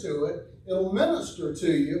dig into it, it'll minister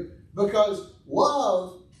to you, because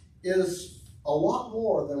love is a lot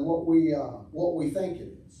more than what we think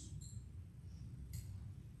it is.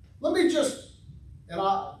 Let me just, and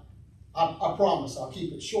I promise I'll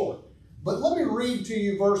keep it short, but let me read to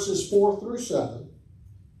you verses 4 through 7,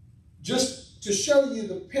 just to show you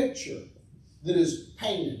the picture that is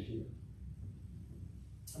painted here.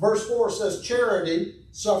 Verse 4 says, charity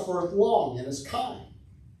suffereth long and is kind.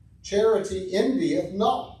 Charity envieth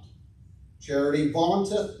not. Charity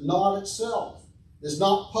vaunteth not itself, is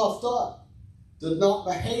not puffed up, doth not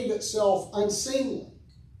behave itself unseemly,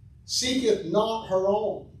 seeketh not her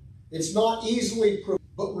own. It's not easily provoked,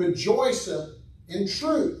 but rejoiceth in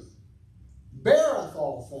truth, beareth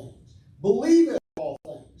all things, believeth all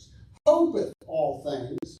things, hopeth all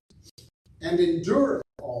things, and endureth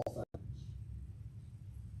all things.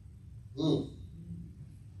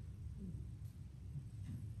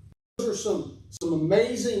 Those are some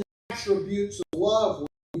amazing attributes of love when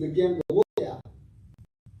we begin to look at it.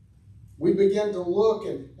 We begin to look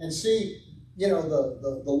and see, you know,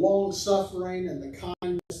 the long suffering and the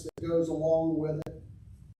kindness that goes along with it.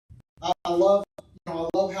 I love how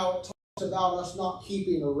it talks about us not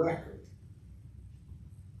keeping a record.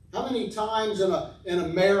 How many times in a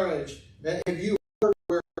marriage have you heard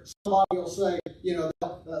where somebody will say, you know,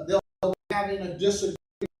 they'll be having a disagreement,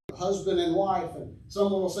 husband and wife, and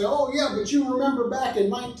someone will say, oh yeah, but you remember back in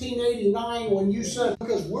 1989 when you said,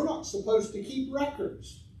 because we're not supposed to keep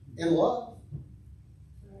records in love.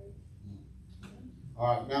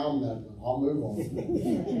 All right, now I'm done. I'll move on.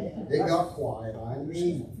 It got quiet, I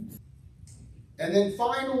understand. And then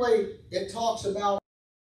finally, it talks about,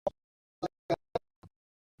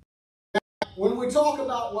 when we talk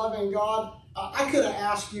about loving God, I could have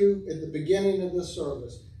asked you at the beginning of this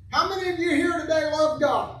service, how many of you here today love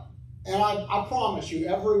God? And I promise you,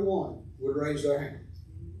 everyone would raise their hand.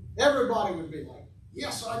 Everybody would be like,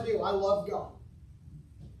 yes, I do. I love God.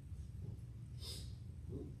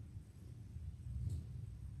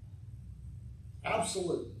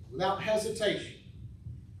 Absolutely, without hesitation.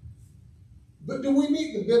 But do we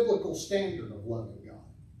meet the biblical standard of loving God?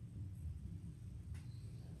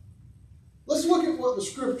 Let's look at what the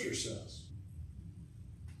Scripture says.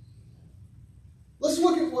 Let's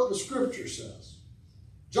look at what the Scripture says.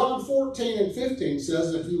 John 14:15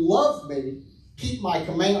 says, if you love me, keep my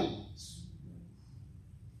commandments.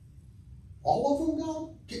 All of them,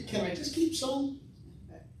 God? Can I just keep some?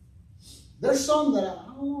 There's some that I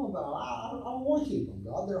don't know about. I don't want to keep them,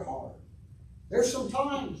 God. They're hard. There's some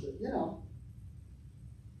times that, you know.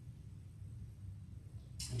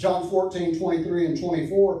 John 14:23 and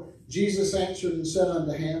 24, Jesus answered and said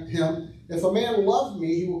unto him, if a man love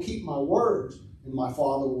me, he will keep my words, and my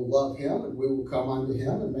Father will love him, and we will come unto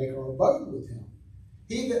him and make our abode with him.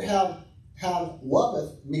 He that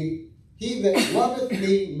loveth me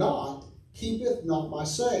not, keepeth not my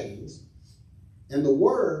sayings, and the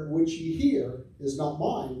word which ye hear is not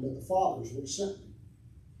mine, but the Father's which sent me.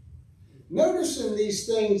 Notice in these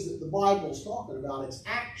things that the Bible is talking about, it's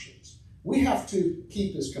actions. We have to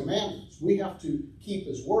keep his commandments. We have to keep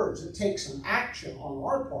his words. It takes an action on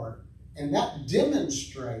our part, and that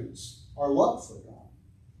demonstrates our love for God.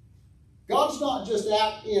 God's not just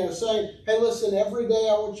saying, hey, listen, every day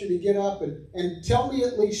I want you to get up and tell me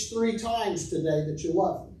at least 3 times today that you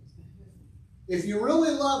love me. If you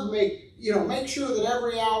really love me, make sure that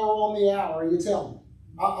every hour on the hour you tell me.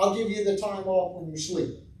 I'll give you the time off when you're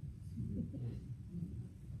sleeping.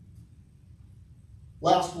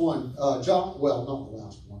 Last one, not the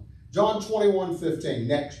last one. John 21:15,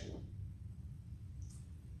 next one.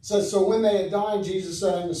 It says, so when they had dined, Jesus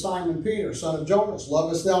said unto Simon Peter, son of Jonas,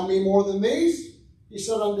 lovest thou me more than these? He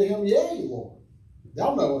said unto him, yea, Lord.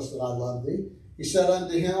 Thou knowest that I love thee. He said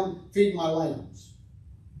unto him, feed my lambs.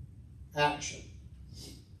 Action.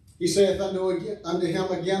 He saith unto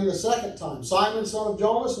him again the second time, Simon, son of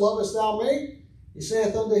Jonas, lovest thou me? He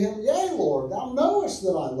saith unto him, yea, Lord, thou knowest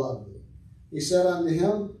that I love thee. He said unto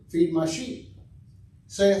him, feed my sheep.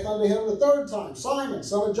 Saith unto him the third time, Simon,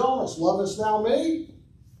 son of Jonas, lovest thou me?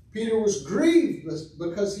 Peter was grieved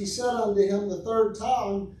because he said unto him the third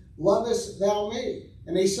time, lovest thou me?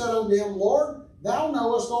 And he said unto him, Lord, thou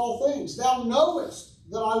knowest all things. Thou knowest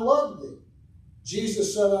that I love thee.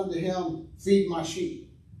 Jesus said unto him, feed my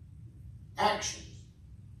sheep. Actions.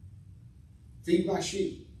 Feed my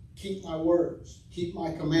sheep. Keep my words. Keep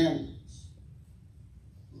my commandments.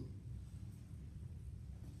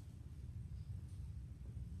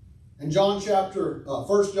 In 1 John chapter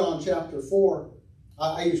 4,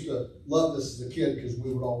 I used to love this as a kid because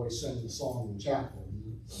we would always sing the song in chapel.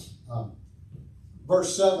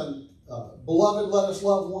 Verse 7, Beloved, let us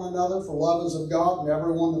love one another, for love is of God, and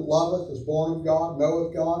everyone that loveth is born of God,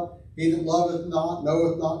 knoweth God. He that loveth not,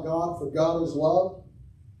 knoweth not God, for God is love.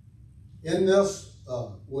 In this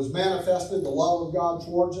was manifested the love of God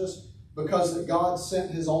towards us, because that God sent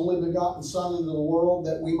his only begotten Son into the world,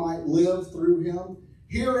 that we might live through him.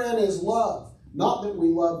 Herein is love. not that we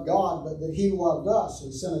love God, but that he loved us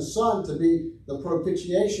and sent his Son to be the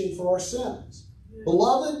propitiation for our sins.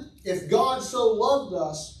 Beloved, if God so loved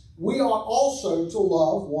us, we ought also to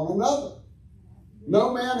love one another.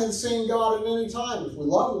 No man has seen God at any time. If we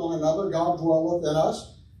love one another, God dwelleth in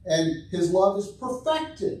us, and his love is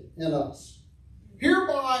perfected in us.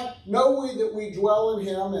 Hereby know we that we dwell in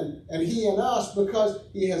him, and he in us, because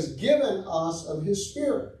he has given us of his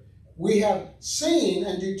Spirit. We have seen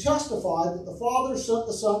and do testify that the Father sent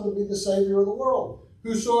the Son to be the Savior of the world.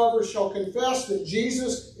 Whosoever shall confess that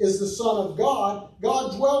Jesus is the Son of God,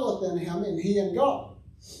 God dwelleth in him, and he in God.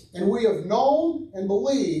 And we have known and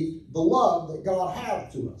believed the love that God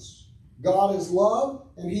hath to us. God is love,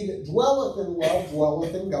 and he that dwelleth in love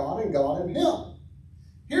dwelleth in God, and God in him.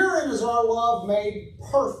 Herein is our love made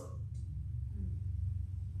perfect.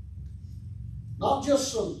 Not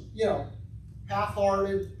just some,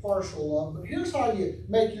 half-hearted, partial love, but here's how you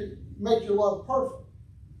make your love perfect.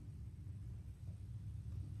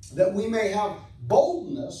 That we may have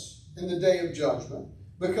boldness in the day of judgment,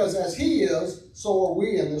 because as he is, so are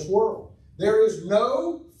we in this world. There is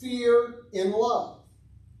no fear in love.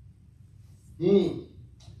 Do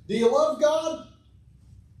you love God?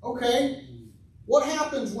 Okay. What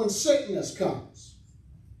happens when sickness comes?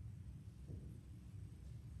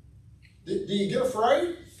 Do you get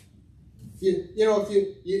afraid? If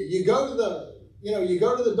you go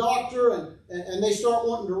to the doctor and they start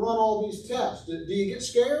wanting to run all these tests, do you get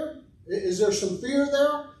scared? Is there some fear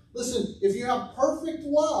there? Listen, if you have perfect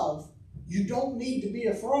love, you don't need to be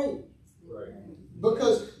afraid. Right.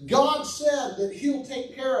 Because God said that he'll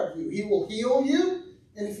take care of you. He will heal you.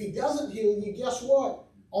 And if he doesn't heal you, guess what?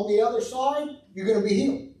 On the other side, you're going to be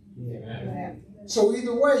healed. Amen. So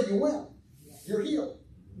either way, you win. You're healed.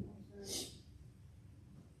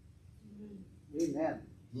 Amen.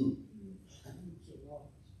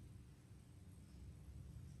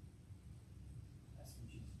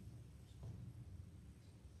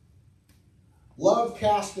 Love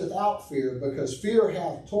casteth out fear, because fear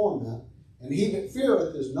hath torment, and he that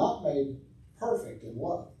feareth is not made perfect in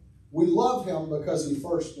love. We love him because he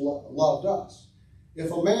first loved us. If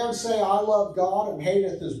a man say, I love God, and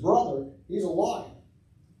hateth his brother, he's a liar.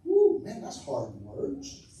 Whew, man, that's hard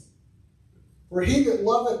words. For he that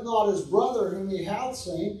loveth not his brother whom he hath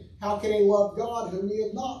seen, how can he love God whom he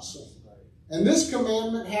hath not seen? And this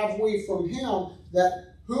commandment have we from him, that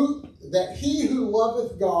he who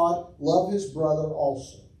loveth God love his brother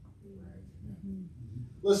also.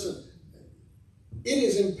 Listen, it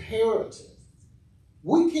is imperative.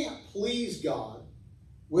 We can't please God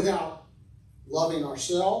without loving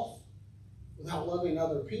ourselves, without loving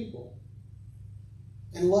other people,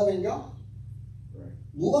 and loving God. Right.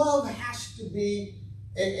 Love has to be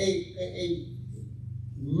a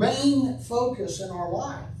main focus in our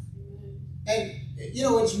life. And,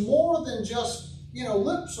 it's more than just,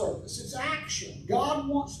 lip service. It's action. God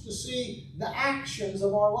wants to see the actions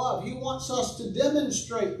of our love. He wants us to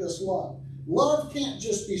demonstrate this love. Love can't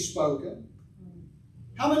just be spoken.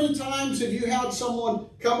 How many times have you had someone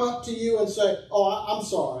come up to you and say, oh, I'm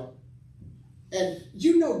sorry? And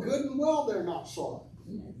you know good and well they're not sorry.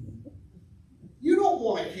 You don't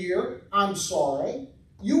want to hear, I'm sorry.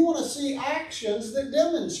 You want to see actions that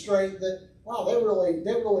demonstrate that, wow, they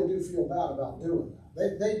really do feel bad about doing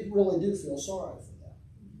that. They really do feel sorry for that.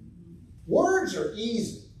 Words are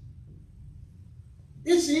easy.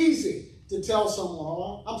 It's easy to tell someone,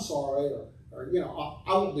 oh, I'm sorry, or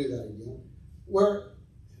I won't do that again. Where,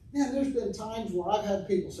 man, there's been times where I've had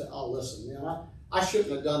people say, oh, listen, man, I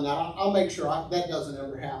shouldn't have done that. I'll make sure that doesn't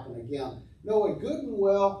ever happen again. Knowing good and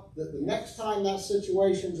well that the next time that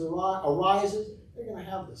situation arises, they're going to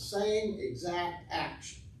have the same exact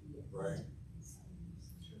action. Right.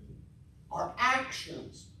 Our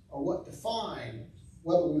actions are what define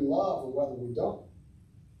whether we love or whether we don't.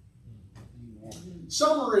 Amen.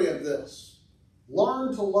 Summary of this.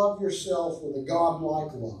 Learn to love yourself with a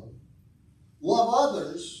God-like love. Love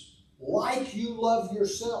others like you love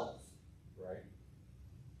yourself. Right.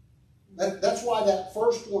 That's why that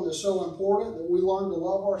first one is so important, that we learn to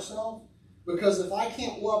love ourselves. Because if I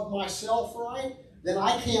can't love myself right, then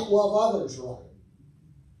I can't love others right.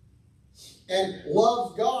 And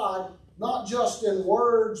love God, not just in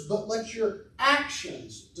words, but let your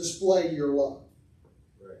actions display your love.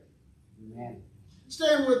 Right. Amen.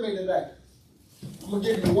 Stand with me today. I'm going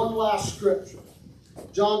to give you one last scripture.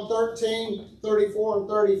 John 13, 34 and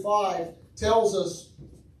 35 tells us,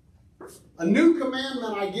 a new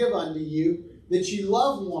commandment I give unto you, that ye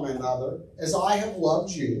love one another as I have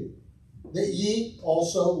loved you, that ye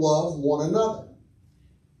also love one another.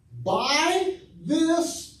 By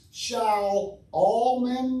this shall all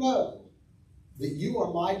men know that you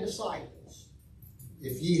are my disciples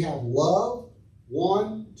if ye have love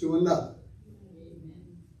one to another.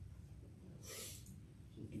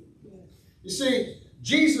 You see,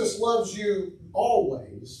 Jesus loves you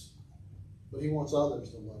always, but he wants others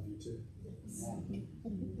to love you too.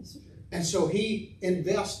 And so he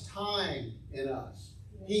invests time in us.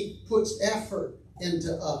 He puts effort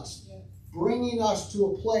into us, bringing us to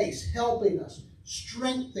a place, helping us,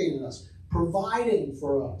 strengthening us, providing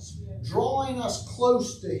for us, drawing us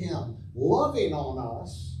close to him, loving on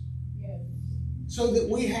us, so that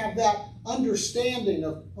we have that understanding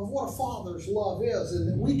of what a father's love is, and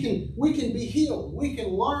that we can be healed. We can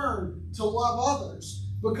learn to love others,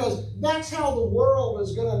 because that's how the world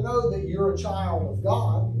is going to know that you're a child of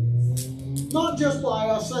God. Not just by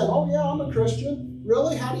us saying, oh yeah, I'm a Christian.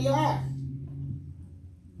 Really? How do you act?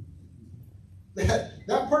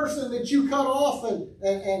 That person that you cut off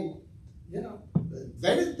and you know,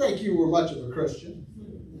 they didn't think you were much of a Christian.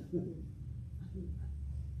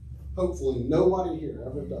 Hopefully nobody here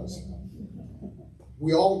ever does that.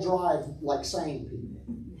 We all drive like sane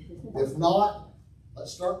people. If not,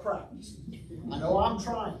 let's start practicing. I know I'm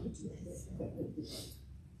trying.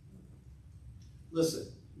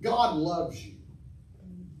 Listen, God loves you.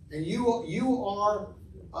 And you are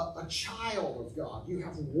a child of God. You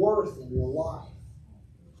have worth in your life.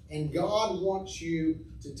 And God wants you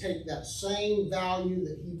to take that same value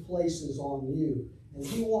that he places on you, and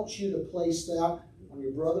he wants you to place that on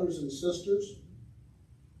your brothers and sisters.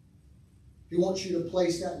 He wants you to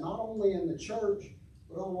place that not only in the church,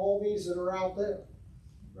 but on all these that are out there.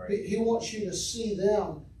 Right. He wants you to see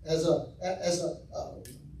them as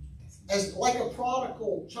like a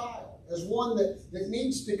prodigal child, as one that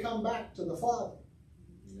needs to come back to the Father.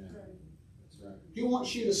 Yeah. That's right. He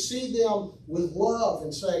wants you to see them with love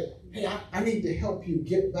and say, hey, I need to help you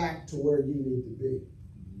get back to where you need to be.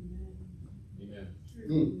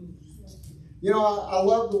 Amen. You know, I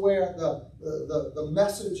love the way the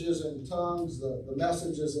messages in tongues, the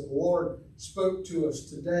messages that the Lord spoke to us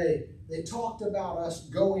today, they talked about us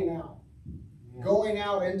going out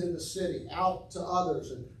into the city, out to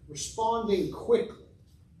others, and responding quickly.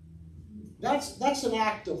 That's an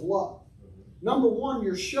act of love. Number one,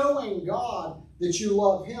 you're showing God that you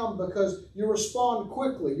love him because you respond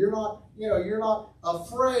quickly. You're not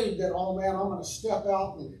afraid that, oh man, I'm going to step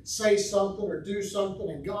out and say something or do something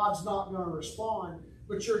and God's not going to respond.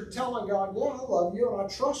 But you're telling God, yeah, I love you and I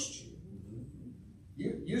trust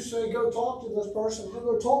you. You say go talk to this person, you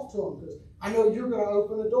go talk to them because I know you're going to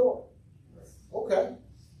open the door. Okay.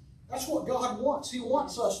 That's what God wants. He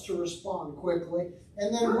wants us to respond quickly.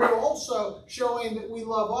 And then we're also showing that we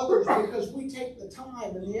love others because we take the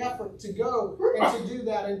time and the effort to go and to do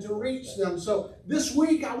that and to reach them. So this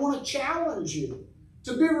week I want to challenge you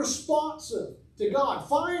to be responsive to God.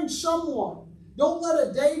 Find someone. Don't let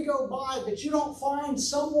a day go by that you don't find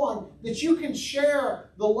someone that you can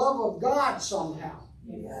share the love of God somehow.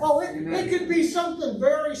 Oh, it could be something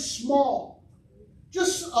very small.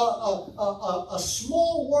 Just a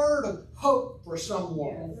small word of hope for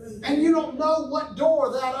someone. And you don't know what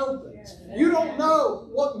door that opens. You don't know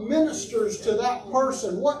what ministers to that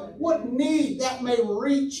person, what need that may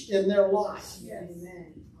reach in their life.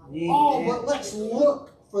 Oh, but let's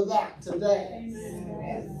look for that today.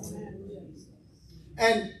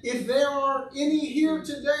 And if there are any here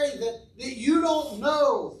today that you don't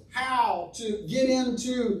know how to get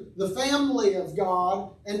into the family of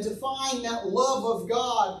God and to find that love of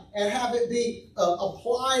God and have it be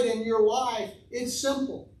applied in your life, it's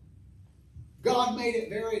simple. God made it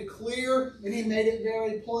very clear and he made it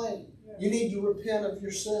very plain. You need to repent of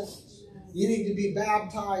your sins. You need to be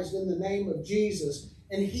baptized in the name of Jesus.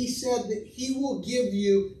 And he said that he will give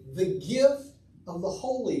you the gift of the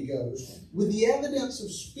Holy Ghost with the evidence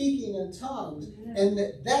of speaking in tongues, and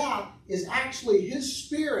that is actually his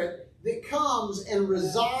Spirit that comes and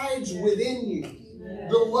resides within you.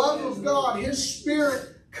 The love of God, his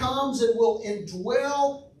Spirit comes and will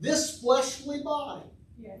indwell this fleshly body.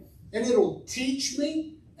 And it'll teach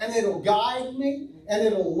me, and it'll guide me, and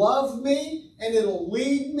it'll love me, and it'll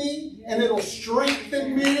lead me, and it'll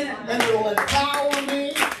strengthen me, and it'll empower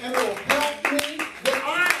me, and it'll help me, that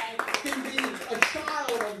I can be a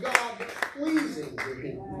child of God that's pleasing to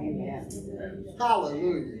him.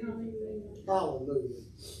 Hallelujah. Hallelujah.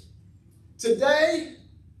 Today,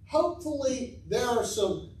 hopefully there are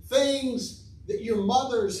some things that your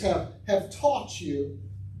mothers have taught you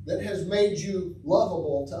that has made you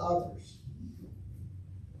lovable to others.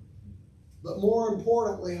 But more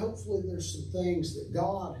importantly, hopefully there's some things that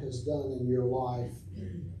God has done in your life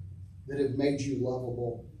that have made you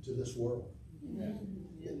lovable to this world.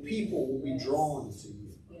 That people will be drawn to you.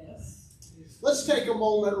 Let's take a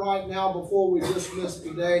moment right now before we dismiss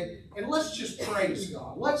today, and let's just praise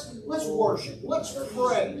God. Let's worship. Let's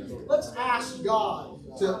pray. Let's ask God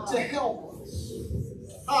to help us.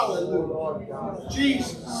 Hallelujah.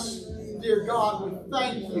 Jesus, dear God, we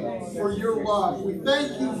thank you for your love. We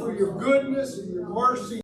thank you for your goodness and your mercy.